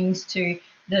analyze things to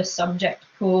the subject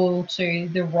pool to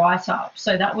the write-up.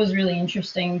 So that was really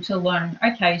interesting to learn.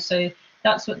 Okay, so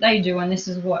that's what they do and this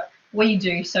is what we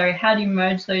do. So how do you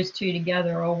merge those two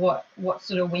together, or what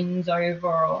sort of wins over?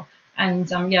 Or and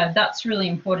yeah, that's really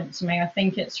important to me. I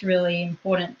think it's really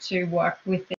important to work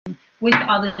with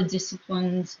other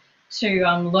disciplines to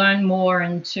learn more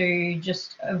and to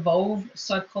just evolve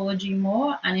psychology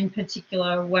more. And in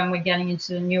particular, when we're getting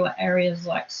into the newer areas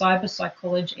like cyber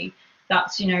psychology,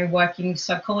 that's, you know, working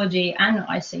psychology and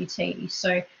ICT.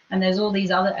 So, and there's all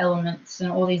these other elements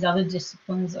and all these other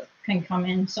disciplines that can come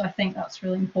in. So I think that's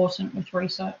really important with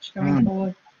research going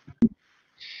forward.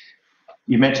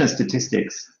 You mentioned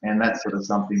statistics, and that's sort of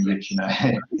something which, you know,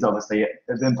 is obviously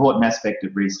an important aspect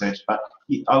of research. But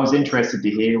I was interested to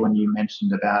hear when you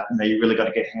mentioned about, you know, you really got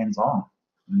to get hands-on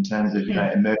in terms of, you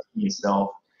know, immersing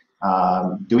yourself,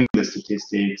 doing the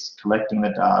statistics, collecting the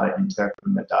data,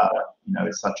 interpreting the data. You know,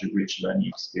 it's such a rich learning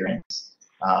experience.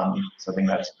 So I think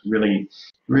that's really,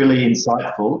 really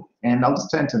insightful. And I'll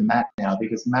just turn to Matt now,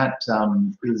 because Matt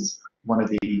is one of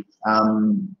the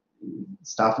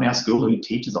staff in our school who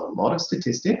teaches a lot of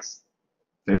statistics,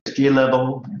 first year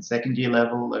level and second year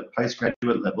level, at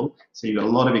postgraduate level. So you've got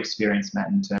a lot of experience, Matt,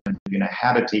 in terms of, you know,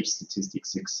 how to teach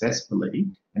statistics successfully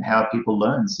and how people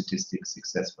learn statistics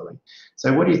successfully.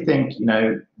 So what do you think, you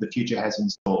know, the future has in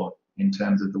store in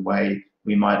terms of the way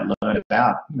we might learn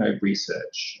about, you know,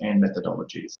 research and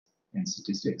methodologies in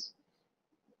statistics?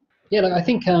 Yeah, I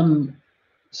think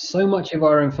so much of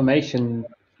our information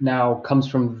now comes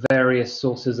from various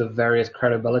sources of various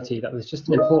credibility that there's just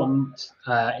an important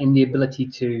in the ability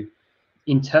to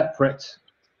interpret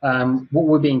what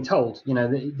we're being told. You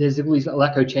know, there's all these little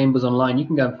echo chambers online. You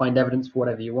can go and find evidence for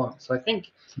whatever you want. So I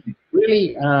think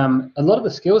really a lot of the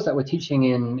skills that we're teaching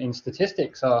in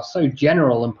statistics are so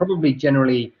general and probably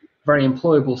generally very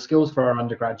employable skills for our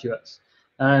undergraduates.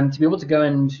 And to be able to go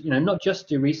and, you know, not just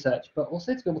do research, but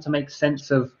also to be able to make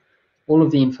sense of all of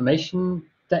the information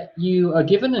that you are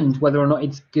given, and whether or not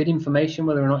it's good information,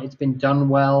 whether or not it's been done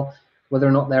well, whether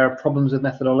or not there are problems with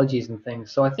methodologies and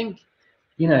things. So I think,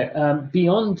 you know,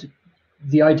 beyond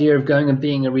the idea of going and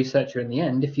being a researcher in the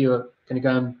end, if you're going to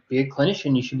go and be a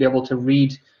clinician, you should be able to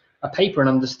read a paper and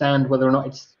understand whether or not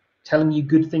it's telling you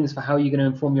good things for how you're going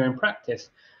to inform your own practice.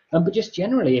 But just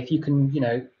generally, if you can, you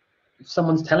know, if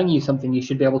someone's telling you something, you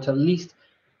should be able to at least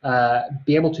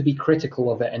be able to be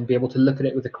critical of it and be able to look at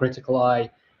it with a critical eye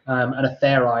and a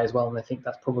fair eye as well. And I think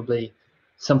that's probably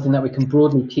something that we can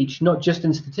broadly teach, not just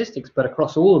in statistics, but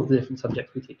across all of the different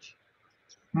subjects we teach.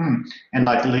 And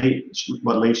like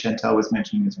what Leigh-Chantelle was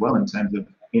mentioning as well, in terms of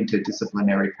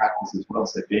interdisciplinary practice as well.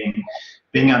 So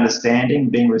being understanding,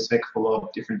 being respectful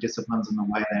of different disciplines and the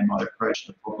way they might approach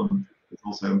the problem is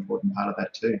also an important part of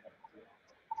that too.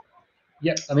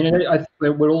 Yeah, I mean, I think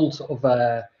we're all sort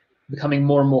of becoming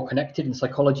more and more connected, and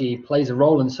psychology plays a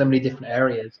role in so many different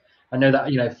areas. I know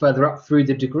that, you know, further up through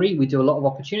the degree, we do a lot of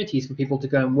opportunities for people to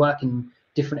go and work in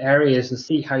different areas and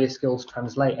see how your skills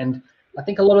translate. And I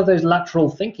think a lot of those lateral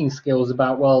thinking skills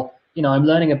about, well, you know, I'm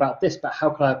learning about this, but how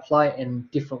can I apply it in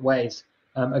different ways,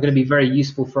 are going to be very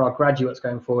useful for our graduates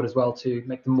going forward as well, to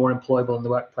make them more employable in the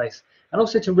workplace, and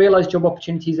also to realize job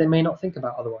opportunities they may not think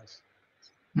about otherwise.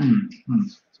 Some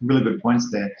really good points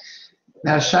there.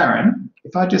 Now, Sharon,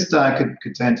 if I just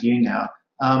could turn to you now.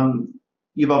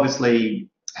 You've obviously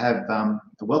have a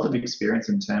wealth of experience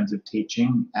in terms of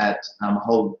teaching at a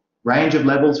whole range of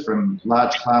levels, from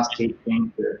large class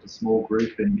teaching to small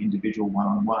group and individual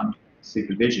one-on-one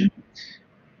supervision.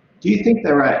 Do you think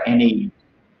there are any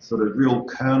sort of real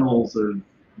kernels of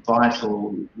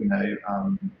vital,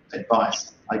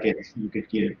 advice, I guess, you could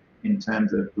give in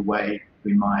terms of the way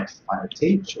we might either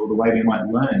teach or the way we might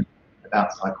learn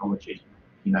about psychology?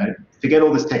 Forget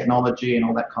all this technology and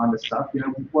all that kind of stuff.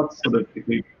 What sort of, if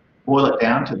we boil it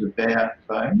down to the bare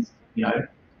bones,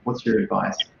 what's your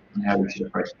advice on how we should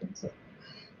approach things?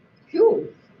 Cool.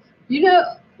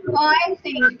 I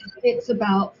think it's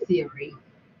about theory,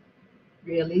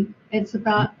 really. It's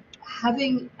about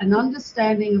having an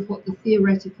understanding of what the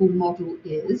theoretical model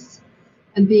is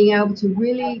and being able to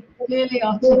really clearly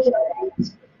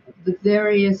articulate the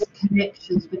various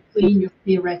connections between your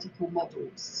theoretical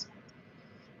models.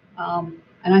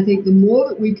 And I think the more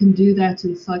that we can do that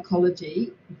in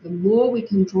psychology, the more we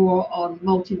can draw on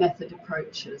multi-method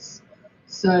approaches.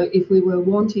 So if we were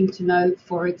wanting to know,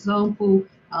 for example,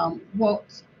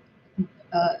 what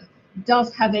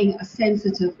does having a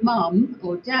sensitive mum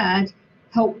or dad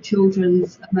help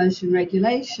children's emotion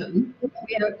regulation,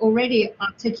 we are already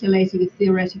articulating a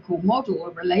theoretical model,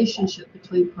 a relationship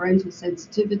between parental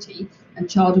sensitivity and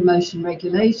child emotion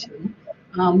regulation.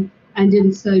 And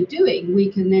in so doing, we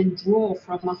can then draw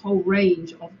from a whole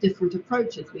range of different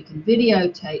approaches. We can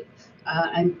videotape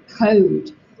and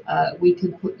code. We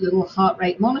can put little heart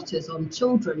rate monitors on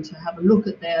children to have a look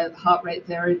at their heart rate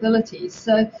variability.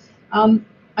 So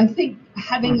I think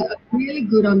having a really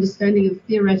good understanding of the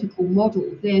theoretical model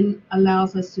then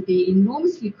allows us to be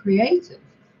enormously creative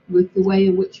with the way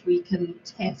in which we can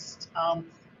test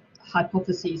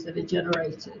hypotheses that are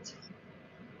generated.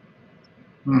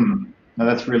 No,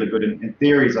 that's really good. And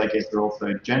theories, I guess, are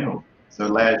also general. So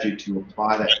it allows you to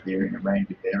apply that theory in a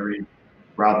range of areas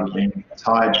rather than being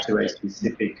tied to a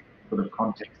specific sort of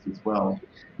context as well.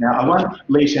 Now, I want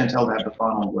Leigh-Chantelle to have the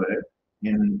final word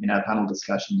in our panel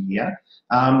discussion here.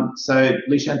 So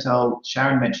Leigh-Chantelle,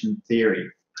 Sharon mentioned theory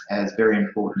as very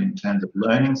important in terms of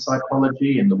learning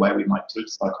psychology and the way we might teach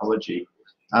psychology.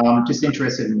 Just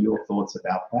interested in your thoughts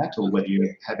about that, or whether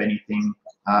you have anything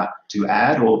to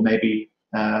add, or maybe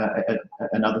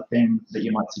another thing that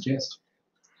you might suggest.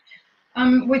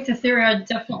 With the theory, I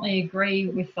definitely agree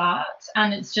with that,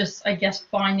 and it's just, I guess,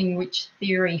 finding which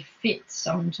theory fits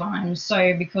sometimes.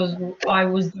 So because I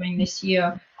was doing this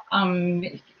year,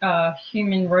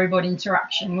 human-robot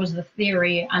interaction was the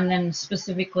theory, and then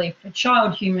specifically for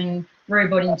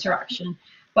child-human-robot interaction.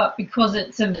 But because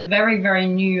it's a very, very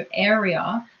new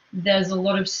area, there's a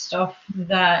lot of stuff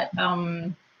that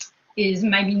is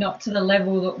maybe not to the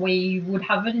level that we would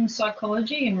have it in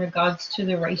psychology in regards to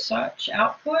the research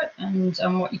output and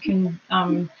what you can,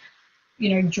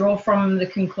 draw from the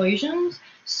conclusions.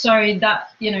 So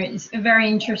that, it's very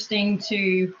interesting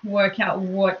to work out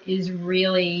what is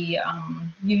really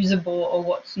usable or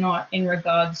what's not in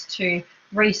regards to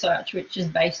research, which is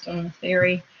based on the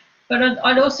theory. But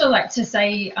I'd also like to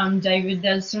say, David,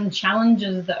 there's some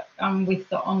challenges that with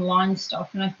the online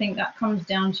stuff, and I think that comes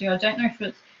down to, I don't know if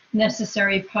it's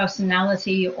necessary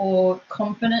personality or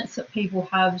confidence that people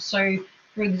have. So,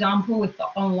 for example, with the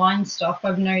online stuff,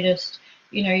 I've noticed,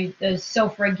 there's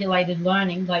self-regulated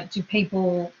learning. Like, do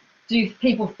people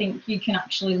think you can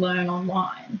actually learn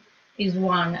online is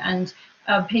one, and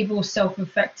people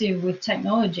self-effective with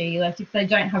technology. Like, if they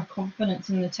don't have confidence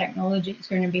in the technology, it's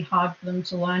going to be hard for them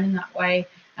to learn in that way.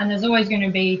 And there's always going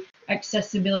to be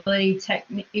accessibility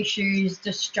issues,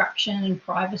 distraction and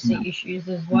privacy issues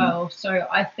as well. So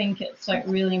I think it's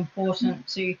really important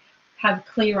to have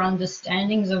clear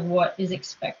understandings of what is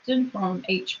expected from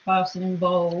each person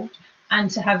involved, and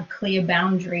to have clear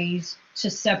boundaries to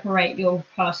separate your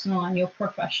personal and your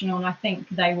professional. And I think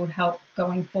they would help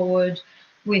going forward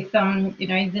with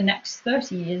the next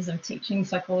 30 years of teaching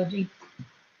psychology.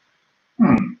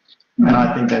 And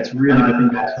I think that's really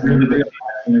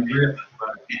good.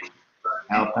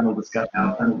 Our panel discussion,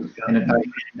 and it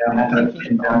years of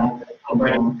teaching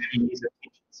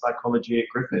psychology at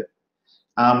Griffith.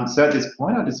 So at this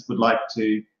point, I just would like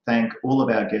to thank all of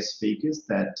our guest speakers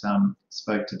that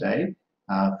spoke today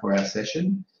for our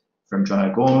session, from John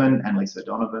O'Gorman, Annalise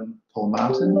O'Donovan, Paul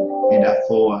Martin, and our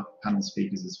 4 panel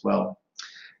speakers as well.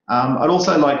 I'd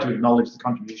also like to acknowledge the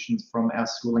contributions from our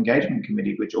School Engagement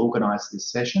Committee, which organised this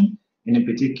session, and in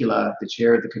particular the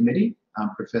chair of the committee,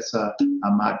 Professor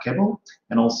Mark Kebbell,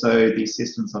 and also the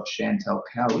assistance of Chantelle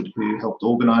Coward, who helped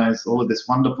organise all of this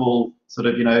wonderful sort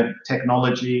of,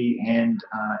 technology and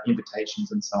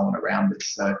invitations and so on around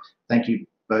this. So thank you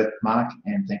both, Mark,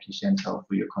 and thank you, Chantelle,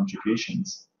 for your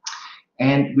contributions.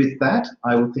 And with that,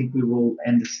 I think we will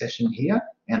end the session here.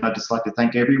 And I'd just like to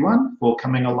thank everyone for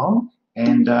coming along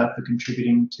and for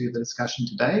contributing to the discussion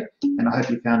today. And I hope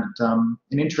you found it an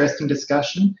interesting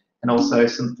discussion, and also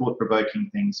some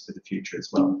thought-provoking things for the future as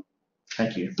well.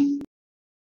 Thank you.